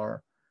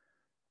you're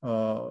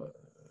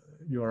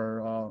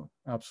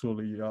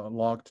absolutely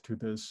locked to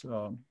this.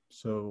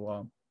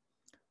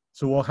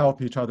 So we'll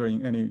help each other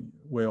in any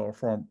way or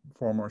form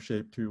or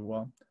shape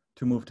to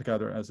move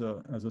together as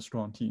a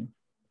strong team.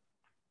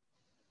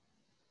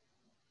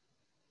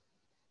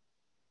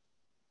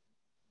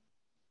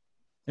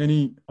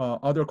 Any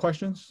other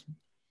questions?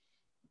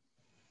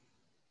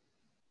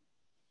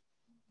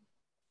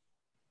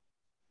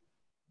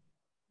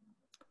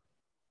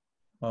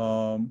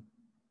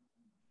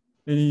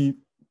 Any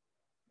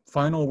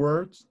final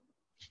words?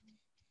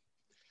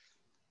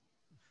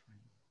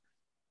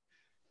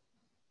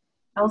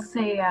 I'll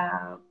say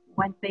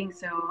one thing.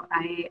 So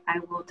I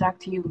will talk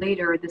to you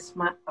later this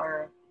month,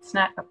 or it's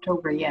not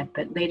October yet,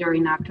 but later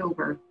in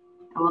October,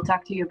 I will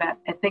talk to you about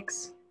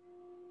ethics.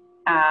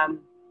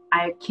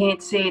 I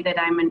can't say that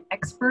I'm an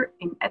expert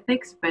in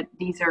ethics, but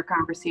these are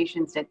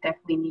conversations that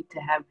definitely need to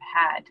have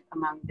had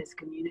among this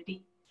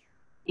community.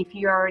 If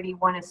you already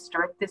want to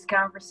start this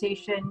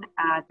conversation,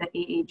 the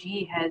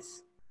AAG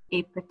has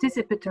a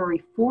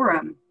participatory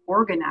forum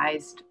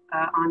organized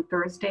on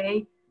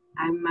Thursday.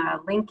 I'm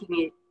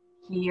linking it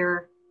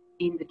here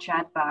in the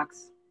chat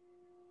box.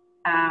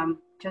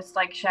 Just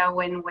like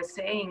Xiaowen was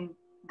saying,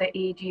 the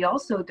AAG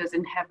also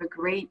doesn't have a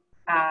great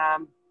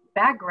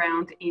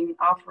background in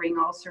offering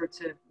all sorts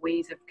of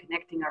ways of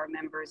connecting our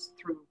members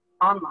through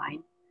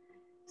online.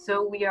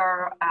 So we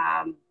are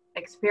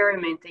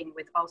experimenting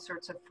with all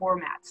sorts of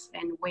formats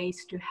and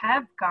ways to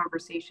have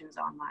conversations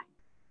online.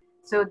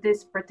 So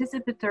this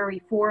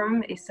participatory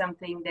forum is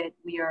something that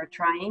we are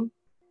trying.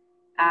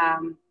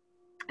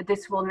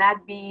 This will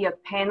not be a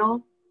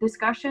panel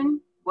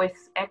discussion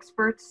with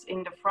experts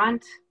in the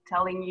front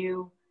telling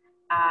you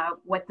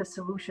what the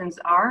solutions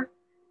are.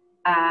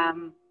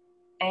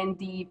 And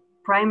the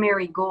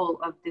primary goal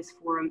of this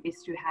forum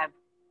is to have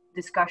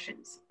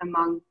discussions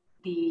among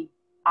the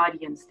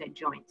audience that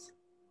joins.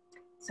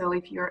 So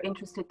if you're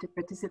interested to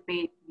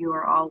participate, you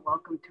are all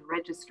welcome to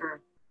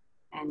register,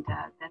 and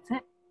that's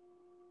it.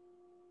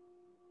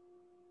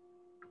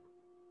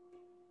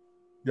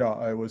 Yeah,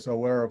 I was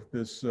aware of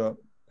this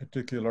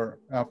particular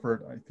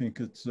effort. I think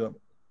it's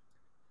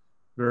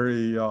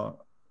very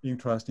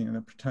interesting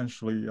and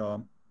potentially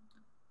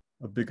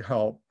a big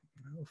help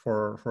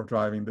for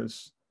driving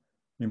this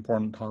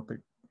important topic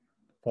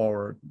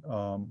forward.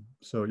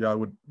 So yeah, I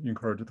would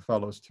encourage the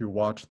fellows to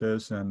watch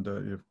this and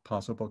if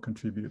possible,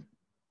 contribute.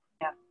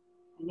 Yeah,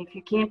 and if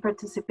you can't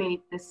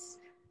participate,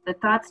 the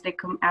thoughts that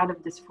come out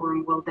of this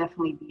forum will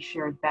definitely be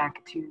shared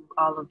back to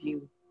all of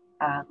you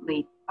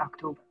late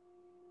October.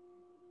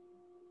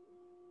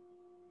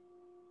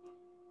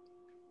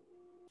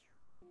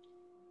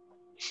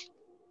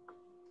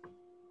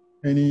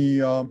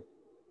 Any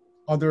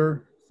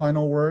other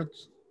final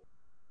words?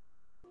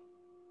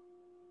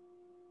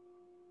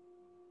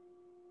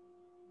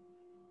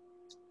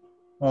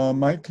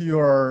 Mike, you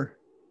are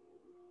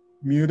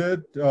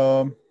muted.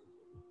 We're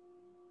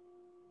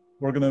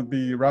going to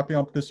be wrapping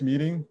up this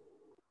meeting.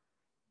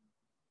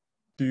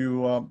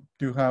 Do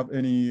you have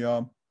any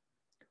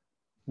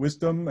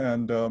wisdom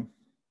and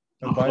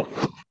advice?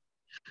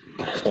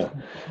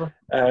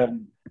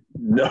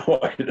 No,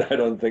 I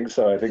don't think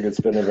so. I think it's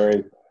been a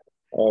very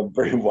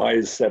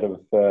wise set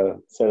of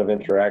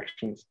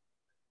interactions.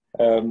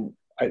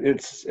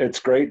 It's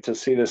great to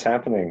see this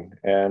happening,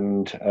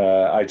 and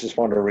I just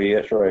want to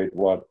reiterate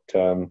what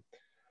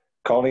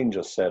Colleen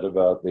just said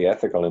about the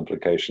ethical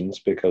implications,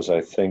 because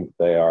I think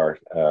they are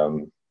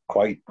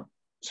quite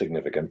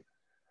significant.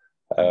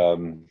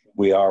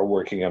 We are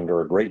working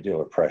under a great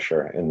deal of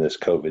pressure in this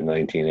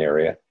COVID-19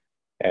 area,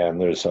 and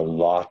there's a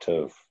lot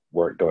of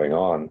work going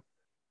on.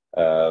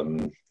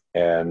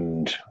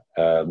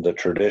 The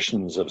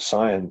traditions of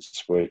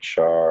science, which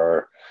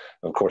are,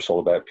 of course, all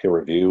about peer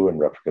review and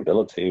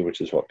replicability,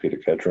 which is what Peter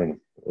Kedron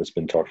has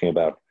been talking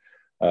about,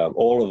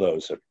 all of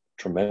those are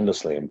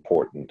tremendously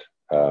important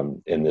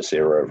in this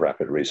era of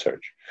rapid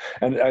research.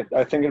 And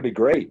I think it'd be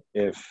great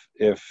if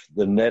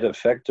the net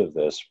effect of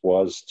this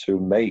was to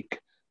make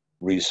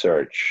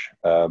research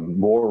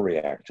more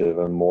reactive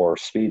and more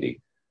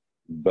speedy.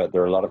 But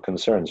there are a lot of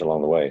concerns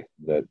along the way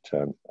that I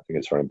think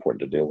it's very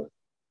important to deal with.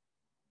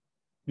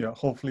 Yeah,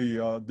 hopefully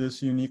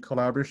this unique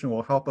collaboration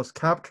will help us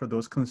capture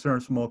those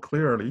concerns more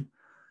clearly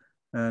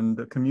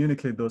and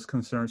communicate those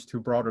concerns to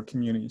broader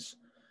communities,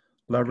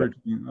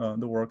 leveraging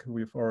the work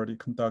we've already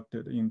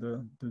conducted in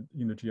the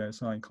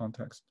GISI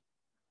context.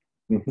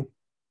 Mm-hmm.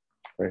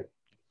 Great.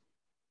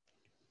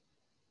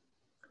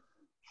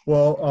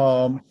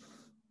 Well,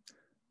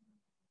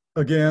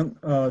 again,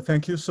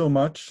 thank you so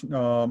much.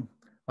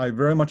 I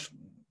very much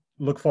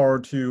look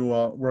forward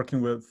to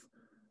working with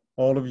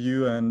all of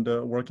you and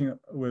working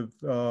with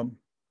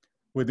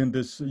within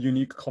this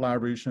unique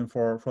collaboration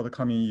for the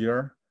coming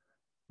year.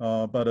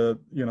 But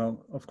you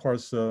know, of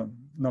course,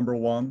 number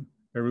one,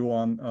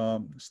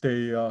 everyone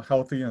stay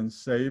healthy and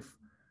safe,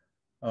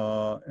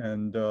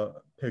 and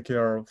take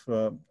care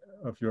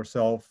of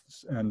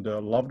yourselves and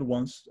loved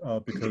ones,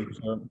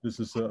 because this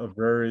is a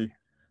very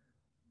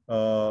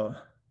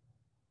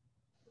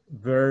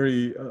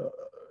very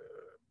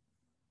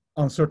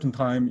uncertain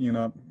time in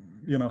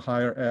a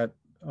higher ed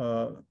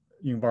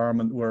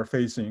environment we're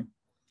facing.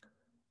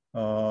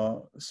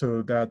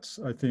 So that's,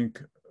 I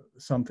think,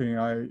 something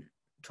I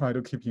try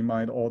to keep in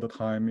mind all the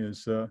time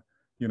is,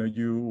 you know,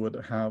 you would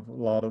have a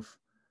lot of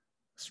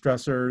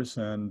stressors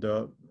and,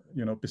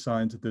 you know,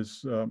 besides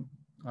this,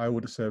 I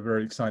would say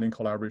very exciting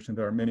collaboration.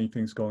 There are many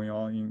things going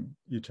on in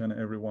each and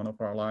every one of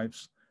our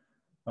lives.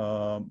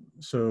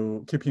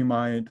 So keep in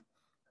mind,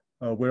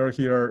 we're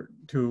here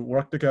to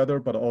work together,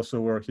 but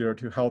also we're here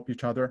to help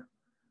each other.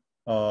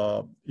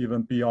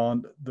 Even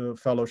beyond the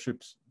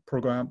fellowships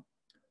program.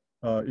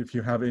 If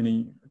you have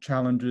any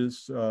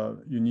challenges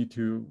you need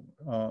to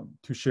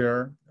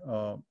share,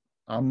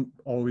 I'm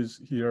always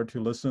here to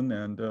listen,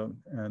 and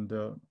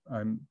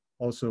I'm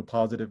also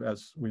positive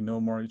as we know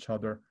more each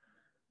other.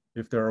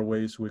 If there are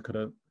ways we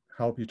could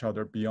help each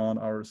other beyond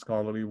our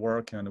scholarly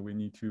work and we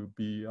need to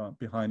be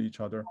behind each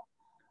other,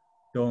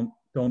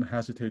 don't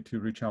hesitate to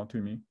reach out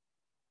to me.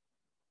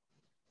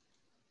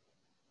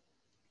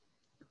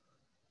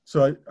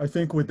 So I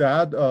think with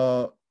that,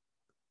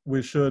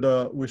 we should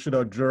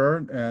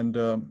adjourn, and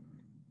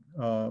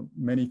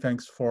many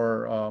thanks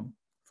for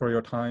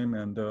your time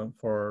and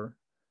for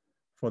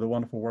the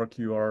wonderful work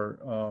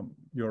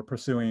you're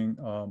pursuing.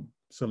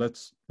 So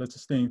let's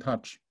stay in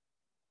touch.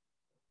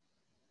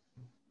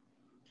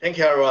 Thank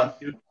you, everyone.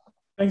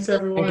 Thanks,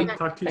 everyone.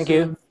 Talk to you Thank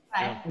soon. you.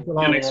 Bye. See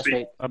you next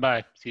week.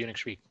 Bye-bye. See you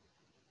next week.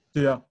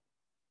 See ya.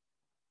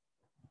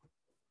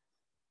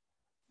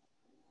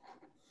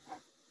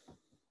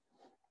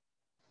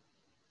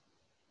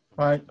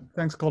 Bye.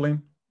 Thanks,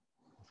 Colin.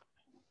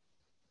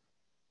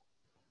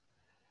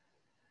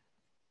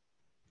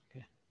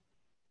 Okay.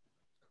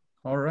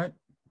 All right.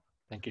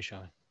 Thank you,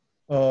 Sean.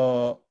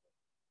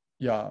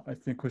 Yeah, I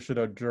think we should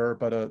adjourn,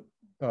 but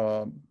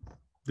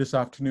this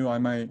afternoon I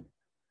might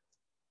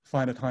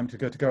find a time to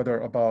get together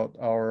about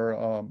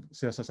our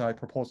CSSI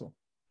proposal.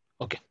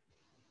 Okay.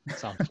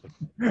 Sounds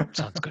good.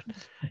 Sounds good.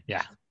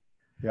 Yeah.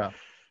 Yeah.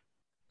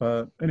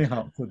 But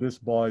anyhow, so this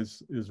ball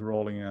is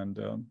rolling, and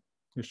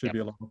it should be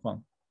a lot of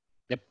fun.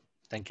 Yep.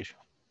 Thank you,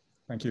 Sean.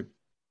 Thank you.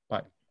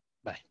 Bye.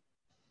 Bye.